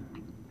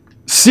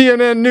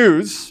CNN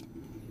News.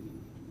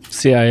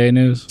 CIA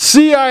News.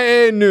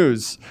 CIA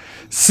News.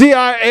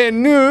 CIA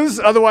News,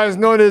 otherwise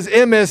known as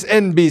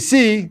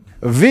MSNBC,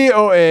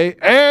 VOA,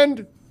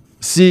 and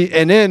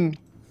CNN.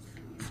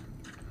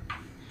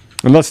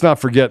 And let's not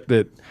forget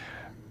that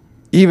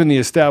even the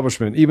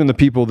establishment, even the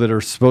people that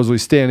are supposedly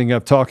standing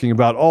up talking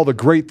about all the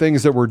great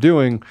things that we're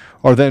doing,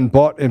 are then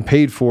bought and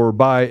paid for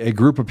by a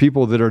group of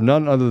people that are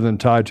none other than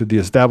tied to the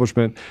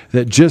establishment,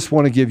 that just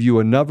want to give you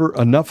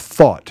enough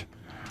thought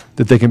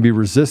that they can be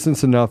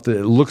resistance enough that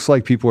it looks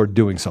like people are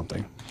doing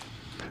something,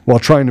 while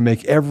trying to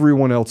make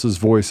everyone else's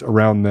voice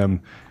around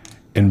them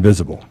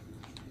invisible.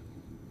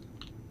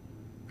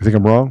 You think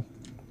I'm wrong?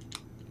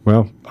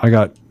 Well, I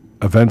got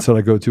events that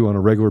I go to on a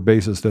regular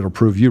basis that'll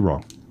prove you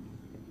wrong.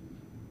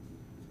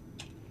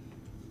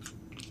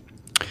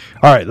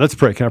 All right, let's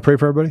pray. Can I pray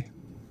for everybody?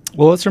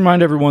 Well, let's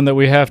remind everyone that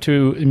we have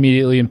to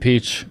immediately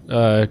impeach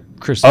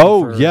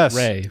Christopher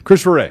Wray.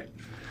 Christopher Wray.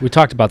 We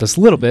talked about this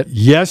a little bit.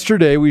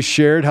 Yesterday, we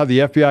shared how the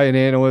FBI and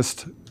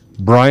analyst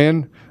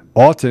Brian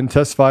Auten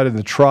testified in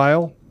the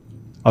trial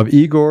of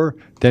Igor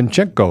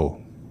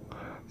Danchenko,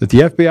 that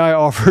the FBI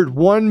offered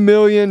 $1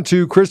 million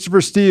to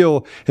Christopher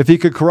Steele if he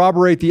could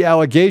corroborate the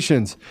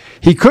allegations.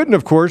 He couldn't,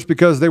 of course,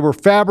 because they were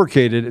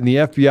fabricated, and the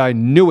FBI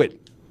knew it.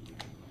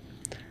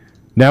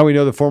 Now we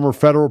know the former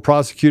federal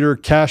prosecutor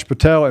Kash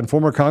Patel and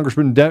former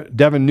Congressman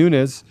Devin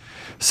Nunes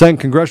sent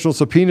congressional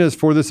subpoenas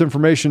for this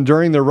information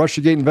during their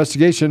Russiagate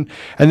investigation,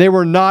 and they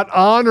were not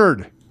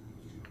honored.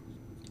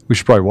 We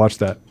should probably watch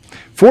that.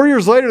 4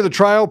 years later, the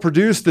trial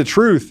produced the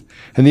truth,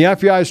 and the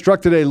FBI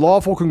instructed a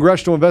lawful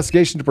congressional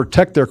investigation to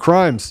protect their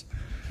crimes.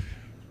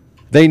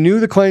 They knew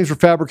the claims were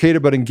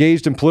fabricated, but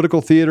engaged in political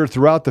theater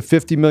throughout the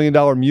 $50 million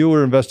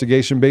Mueller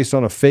investigation based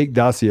on a fake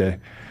dossier.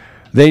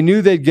 They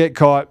knew they'd get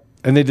caught,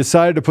 and they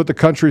decided to put the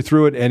country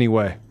through it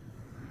anyway.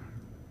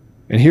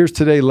 And here's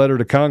today's letter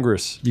to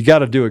Congress. You got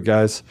to do it,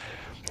 guys.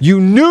 You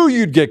knew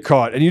you'd get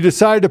caught, and you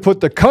decided to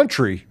put the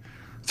country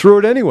through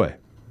it anyway.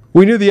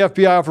 We knew the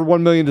FBI offered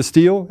 $1 million to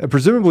Steele, and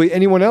presumably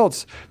anyone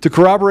else, to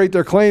corroborate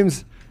their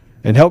claims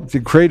and help to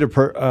create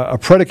a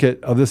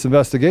predicate of this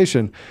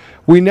investigation.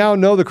 We now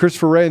know that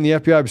Christopher Wray and the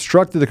FBI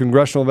obstructed the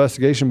congressional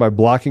investigation by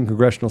blocking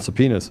congressional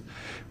subpoenas.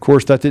 Of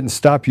course, that didn't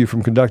stop you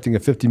from conducting a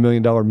 $50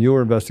 million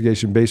Mueller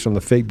investigation based on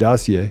the fake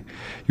dossier.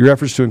 Your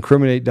efforts to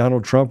incriminate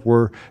Donald Trump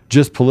were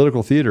just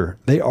political theater.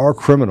 They are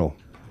criminal.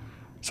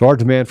 So our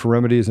demand for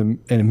remedy is an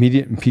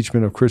immediate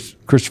impeachment of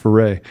Christopher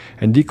Wray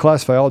and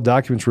declassify all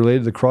documents related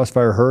to the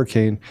Crossfire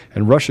Hurricane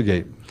and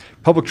Russiagate.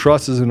 Public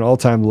trust is at an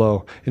all-time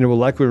low, and it will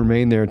likely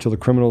remain there until the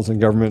criminals in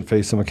government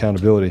face some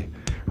accountability.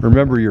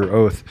 Remember your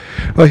oath.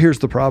 Well, here's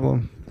the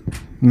problem.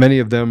 Many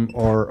of them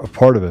are a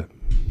part of it.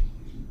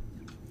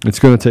 It's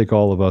going to take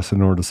all of us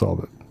in order to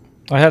solve it.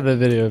 I have the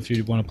video if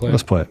you want to play it.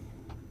 Let's play it.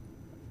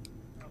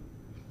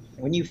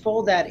 When you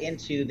fold that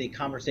into the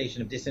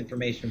conversation of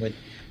disinformation with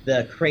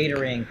the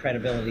cratering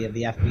credibility of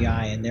the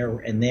FBI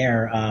and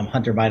their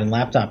Hunter Biden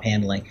laptop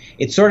handling,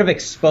 it sort of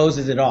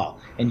exposes it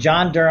all. And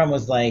John Durham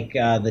was like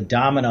the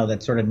domino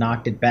that sort of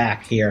knocked it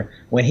back here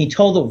when he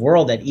told the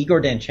world that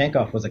Igor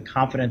Danchenko was a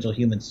confidential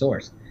human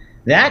source.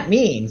 That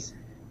means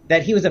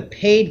that he was a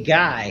paid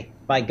guy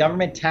by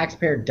government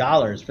taxpayer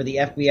dollars for the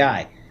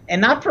FBI,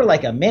 and not for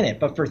like a minute,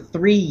 but for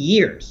 3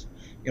 years.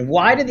 And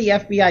why did the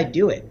FBI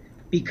do it?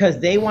 Because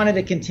they wanted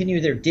to continue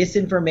their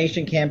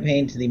disinformation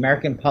campaign to the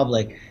American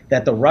public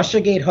that the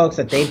Russiagate hoax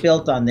that they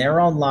built on their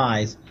own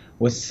lies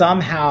was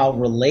somehow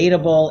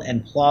relatable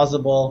and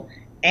plausible,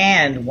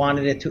 and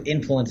wanted it to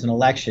influence an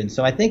election.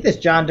 So I think this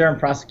John Durham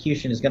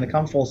prosecution is going to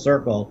come full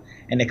circle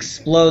and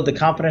explode the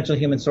confidential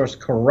human source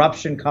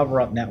corruption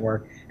cover-up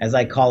network, as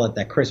I call it,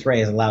 that Chris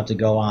Wray is allowed to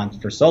go on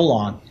for so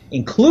long,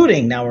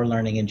 including, now we're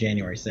learning, in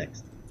January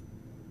 6th.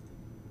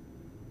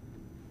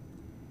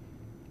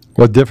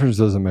 What difference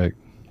does it make?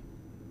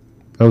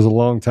 That was a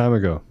long time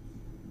ago.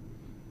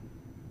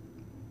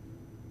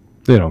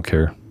 They don't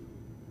care.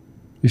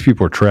 These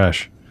people are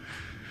trash.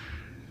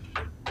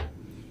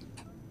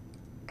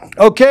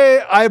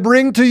 Okay, I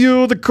bring to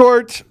you the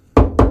court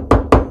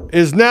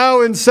is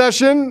now in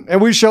session,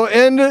 and we shall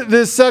end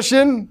this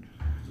session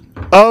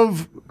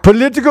of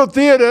political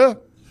theater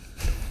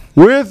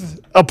with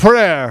a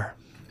prayer.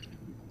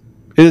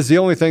 It is the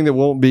only thing that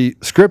won't be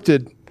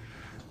scripted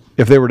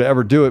if they were to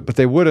ever do it, but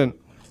they wouldn't,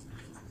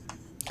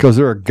 because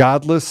they're a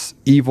godless,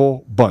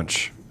 evil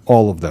bunch,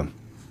 all of them.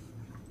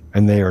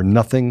 And they are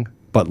nothing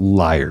but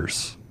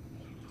liars.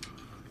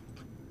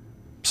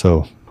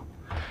 So,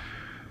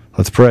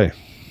 let's pray.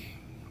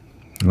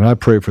 And I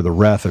pray for the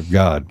wrath of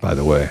God, by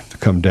the way, to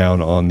come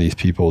down on these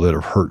people that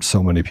have hurt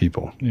so many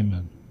people.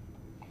 Amen.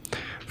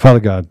 Father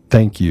God,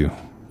 thank you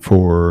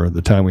for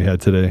the time we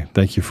had today.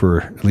 Thank you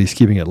for at least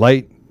keeping it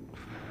light.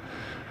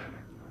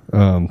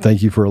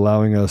 Thank you for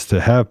allowing us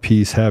to have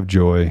peace, have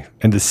joy,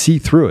 and to see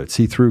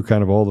through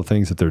kind of all the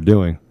things that they're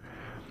doing,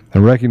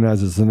 and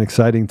recognize it's an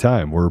exciting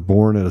time. We're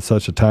born at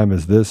such a time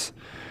as this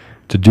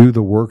to do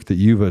the work that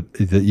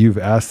you've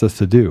asked us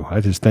to do. I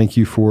just thank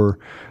you for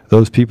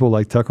those people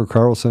like Tucker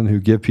Carlson who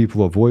give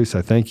people a voice.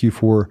 I thank you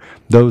for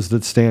those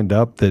that stand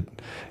up that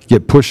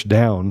get pushed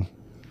down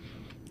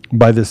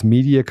by this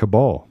media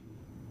cabal.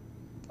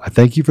 I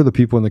thank you for the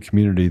people in the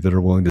community that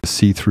are willing to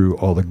see through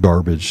all the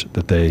garbage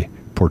that they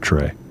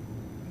portray.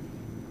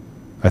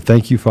 I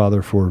thank you,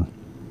 Father, for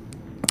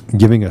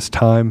giving us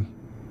time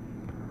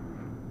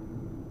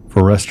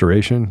for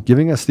restoration,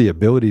 giving us the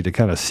ability to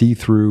kind of see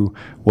through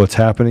what's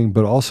happening,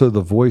 but also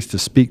the voice to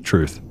speak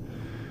truth.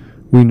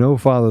 We know,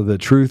 Father, that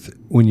truth,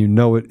 when you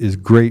know it, is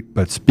great,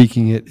 but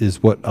speaking it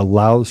is what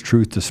allows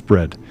truth to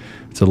spread.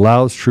 It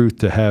allows truth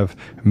to have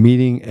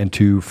meaning and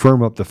to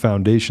firm up the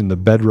foundation, the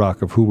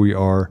bedrock of who we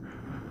are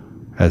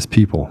as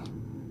people.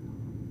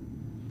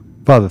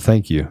 Father,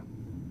 thank you.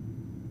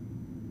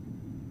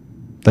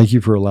 Thank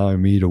you for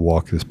allowing me to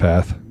walk this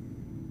path.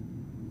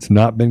 It's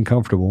not been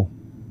comfortable,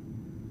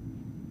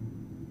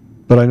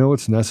 but I know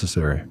it's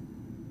necessary.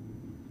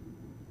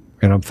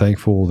 And I'm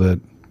thankful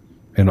that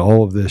in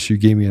all of this, you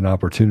gave me an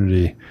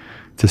opportunity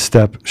to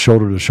step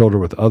shoulder to shoulder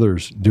with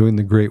others doing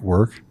the great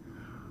work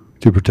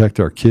to protect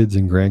our kids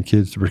and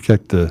grandkids, to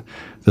protect the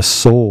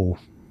soul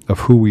of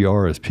who we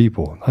are as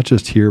people, not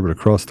just here, but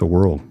across the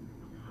world.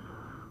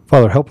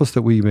 Father, help us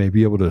that we may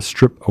be able to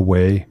strip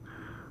away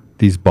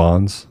these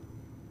bonds,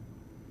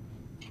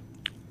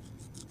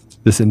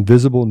 this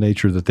invisible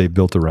nature that they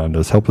built around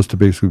us. Help us to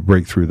basically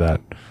break through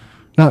that.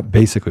 Not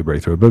basically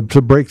break through it, but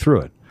to break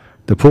through it.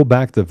 To pull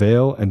back the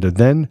veil and to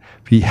then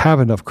have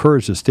enough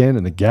courage to stand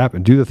in the gap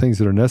and do the things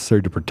that are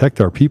necessary to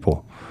protect our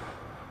people.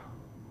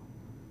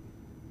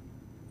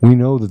 We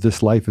know that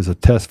this life is a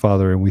test,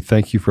 Father, and we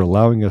thank you for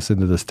allowing us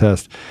into this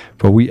test,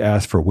 but we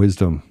ask for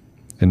wisdom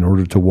in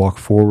order to walk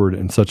forward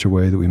in such a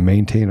way that we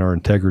maintain our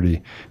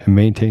integrity and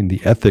maintain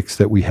the ethics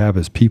that we have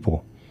as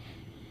people.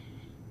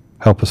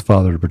 Help us,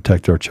 Father, to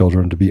protect our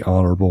children, to be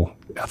honorable,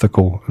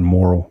 ethical, and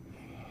moral.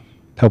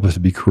 Help us to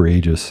be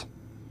courageous.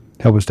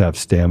 Help us to have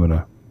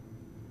stamina.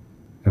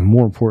 And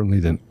more importantly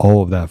than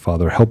all of that,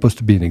 Father, help us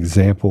to be an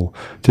example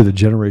to the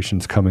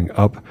generations coming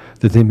up,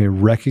 that they may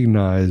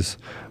recognize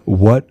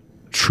what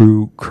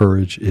true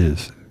courage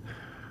is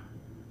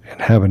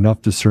and have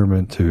enough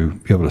discernment to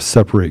be able to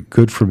separate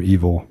good from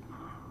evil,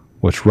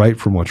 what's right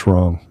from what's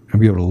wrong,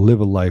 and be able to live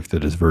a life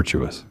that is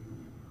virtuous.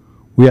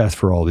 We ask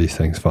for all these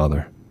things,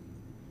 Father.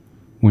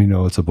 We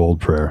know it's a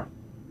bold prayer.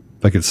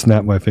 If I could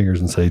snap my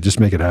fingers and say, just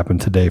make it happen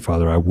today,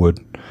 Father, I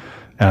would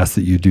ask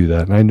that you do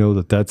that. And I know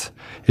that that's,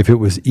 if it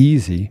was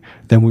easy,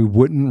 then we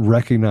wouldn't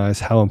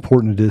recognize how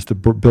important it is to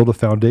build a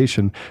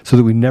foundation so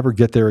that we never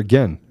get there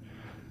again.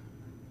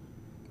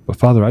 But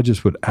Father, I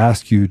just would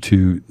ask you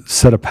to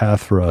set a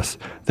path for us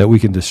that we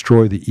can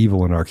destroy the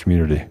evil in our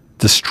community.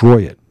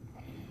 Destroy it.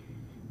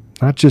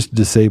 Not just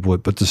disable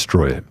it, but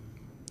destroy it.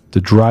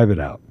 To drive it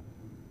out.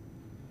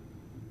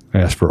 I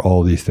ask for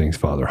all these things,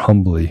 Father,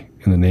 humbly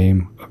in the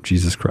name of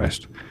Jesus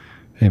Christ.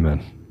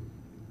 Amen.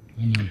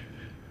 Amen.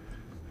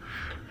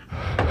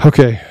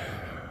 Okay.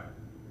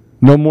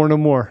 No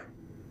more.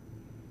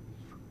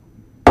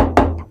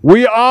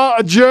 We are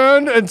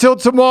adjourned until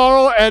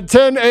tomorrow at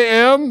 10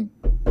 a.m.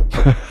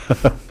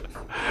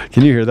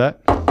 Can you hear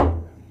that?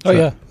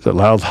 Yeah. Is that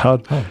loud?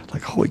 Oh.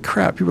 Like, holy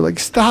crap. People are like,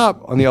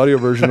 stop. On the audio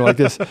version, like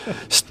this.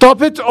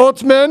 Stop it,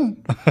 Oatman.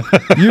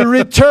 You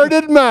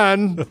retarded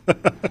man.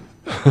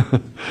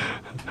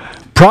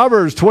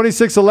 Proverbs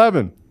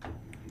 26:11.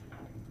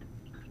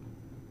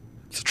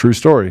 It's a true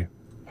story.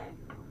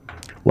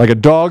 Like a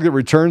dog that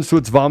returns to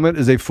its vomit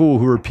is a fool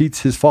who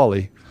repeats his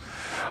folly.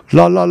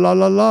 La la la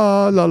la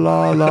la la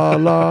la la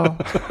la.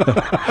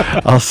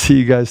 I'll see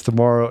you guys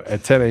tomorrow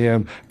at 10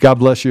 a.m. God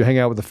bless you. Hang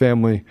out with the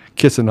family.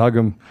 Kiss and hug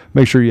them.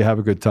 Make sure you have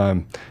a good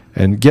time.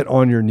 And get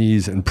on your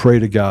knees and pray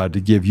to God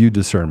to give you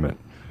discernment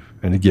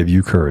and to give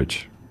you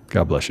courage.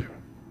 God bless you.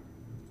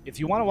 If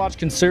you want to watch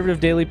Conservative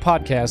Daily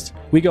Podcast,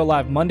 we go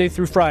live Monday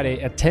through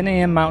Friday at 10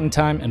 a.m. Mountain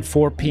Time and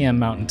 4 p.m.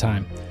 Mountain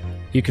Time.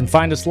 You can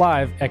find us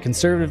live at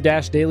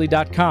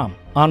conservative-daily.com,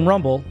 on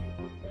Rumble,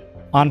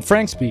 on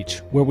Frank's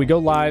Speech, where we go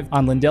live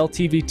on Lindell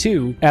TV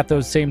 2 at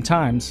those same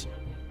times,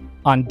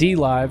 on D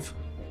Live,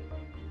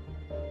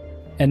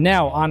 and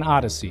now on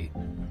Odyssey.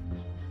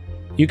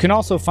 You can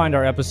also find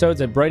our episodes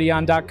at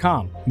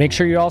Brighteon.com. Make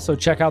sure you also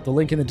check out the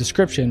link in the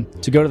description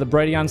to go to the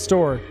Brighteon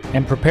store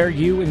and prepare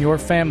you and your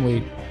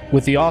family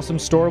with the awesome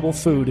storable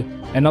food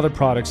and other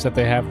products that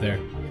they have there.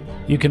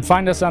 You can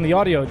find us on the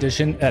audio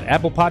edition at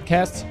Apple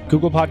Podcasts,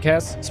 Google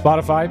Podcasts,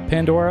 Spotify,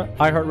 Pandora,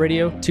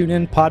 iHeartRadio,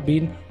 TuneIn,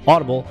 Podbean,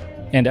 Audible,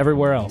 and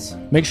everywhere else.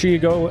 Make sure you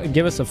go and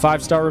give us a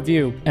 5-star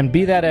review and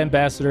be that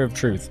ambassador of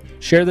truth.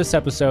 Share this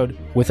episode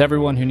with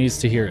everyone who needs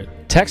to hear it.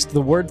 Text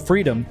the word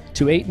freedom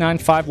to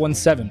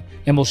 89517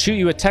 and we'll shoot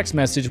you a text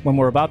message when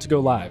we're about to go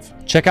live.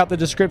 Check out the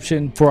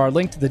description for our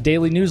link to the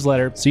daily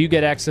newsletter so you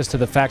get access to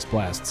the fax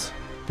blasts.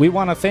 We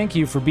want to thank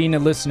you for being a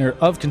listener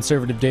of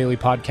Conservative Daily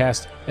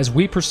Podcast as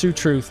we pursue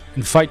truth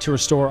and fight to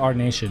restore our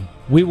nation.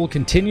 We will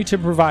continue to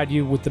provide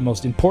you with the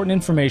most important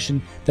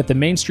information that the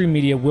mainstream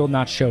media will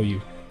not show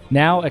you.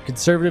 Now at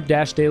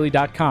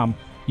conservative-daily.com,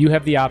 you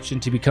have the option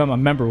to become a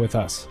member with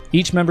us.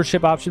 Each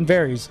membership option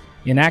varies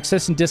in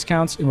access and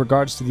discounts in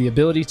regards to the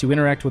ability to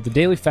interact with the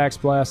daily fax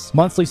blasts,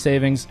 monthly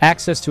savings,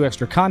 access to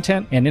extra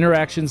content, and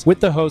interactions with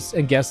the hosts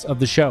and guests of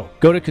the show.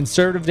 Go to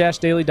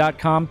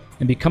conservative-daily.com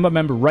and become a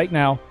member right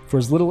now for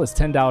as little as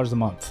 $10 a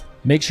month.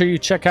 Make sure you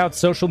check out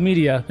social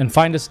media and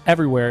find us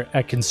everywhere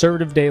at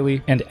Conservative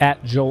Daily and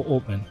at Joel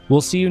Oltman.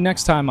 We'll see you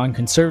next time on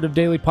Conservative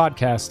Daily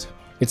Podcast.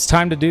 It's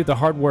time to do the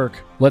hard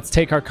work. Let's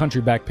take our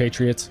country back,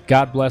 Patriots.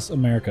 God bless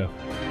America.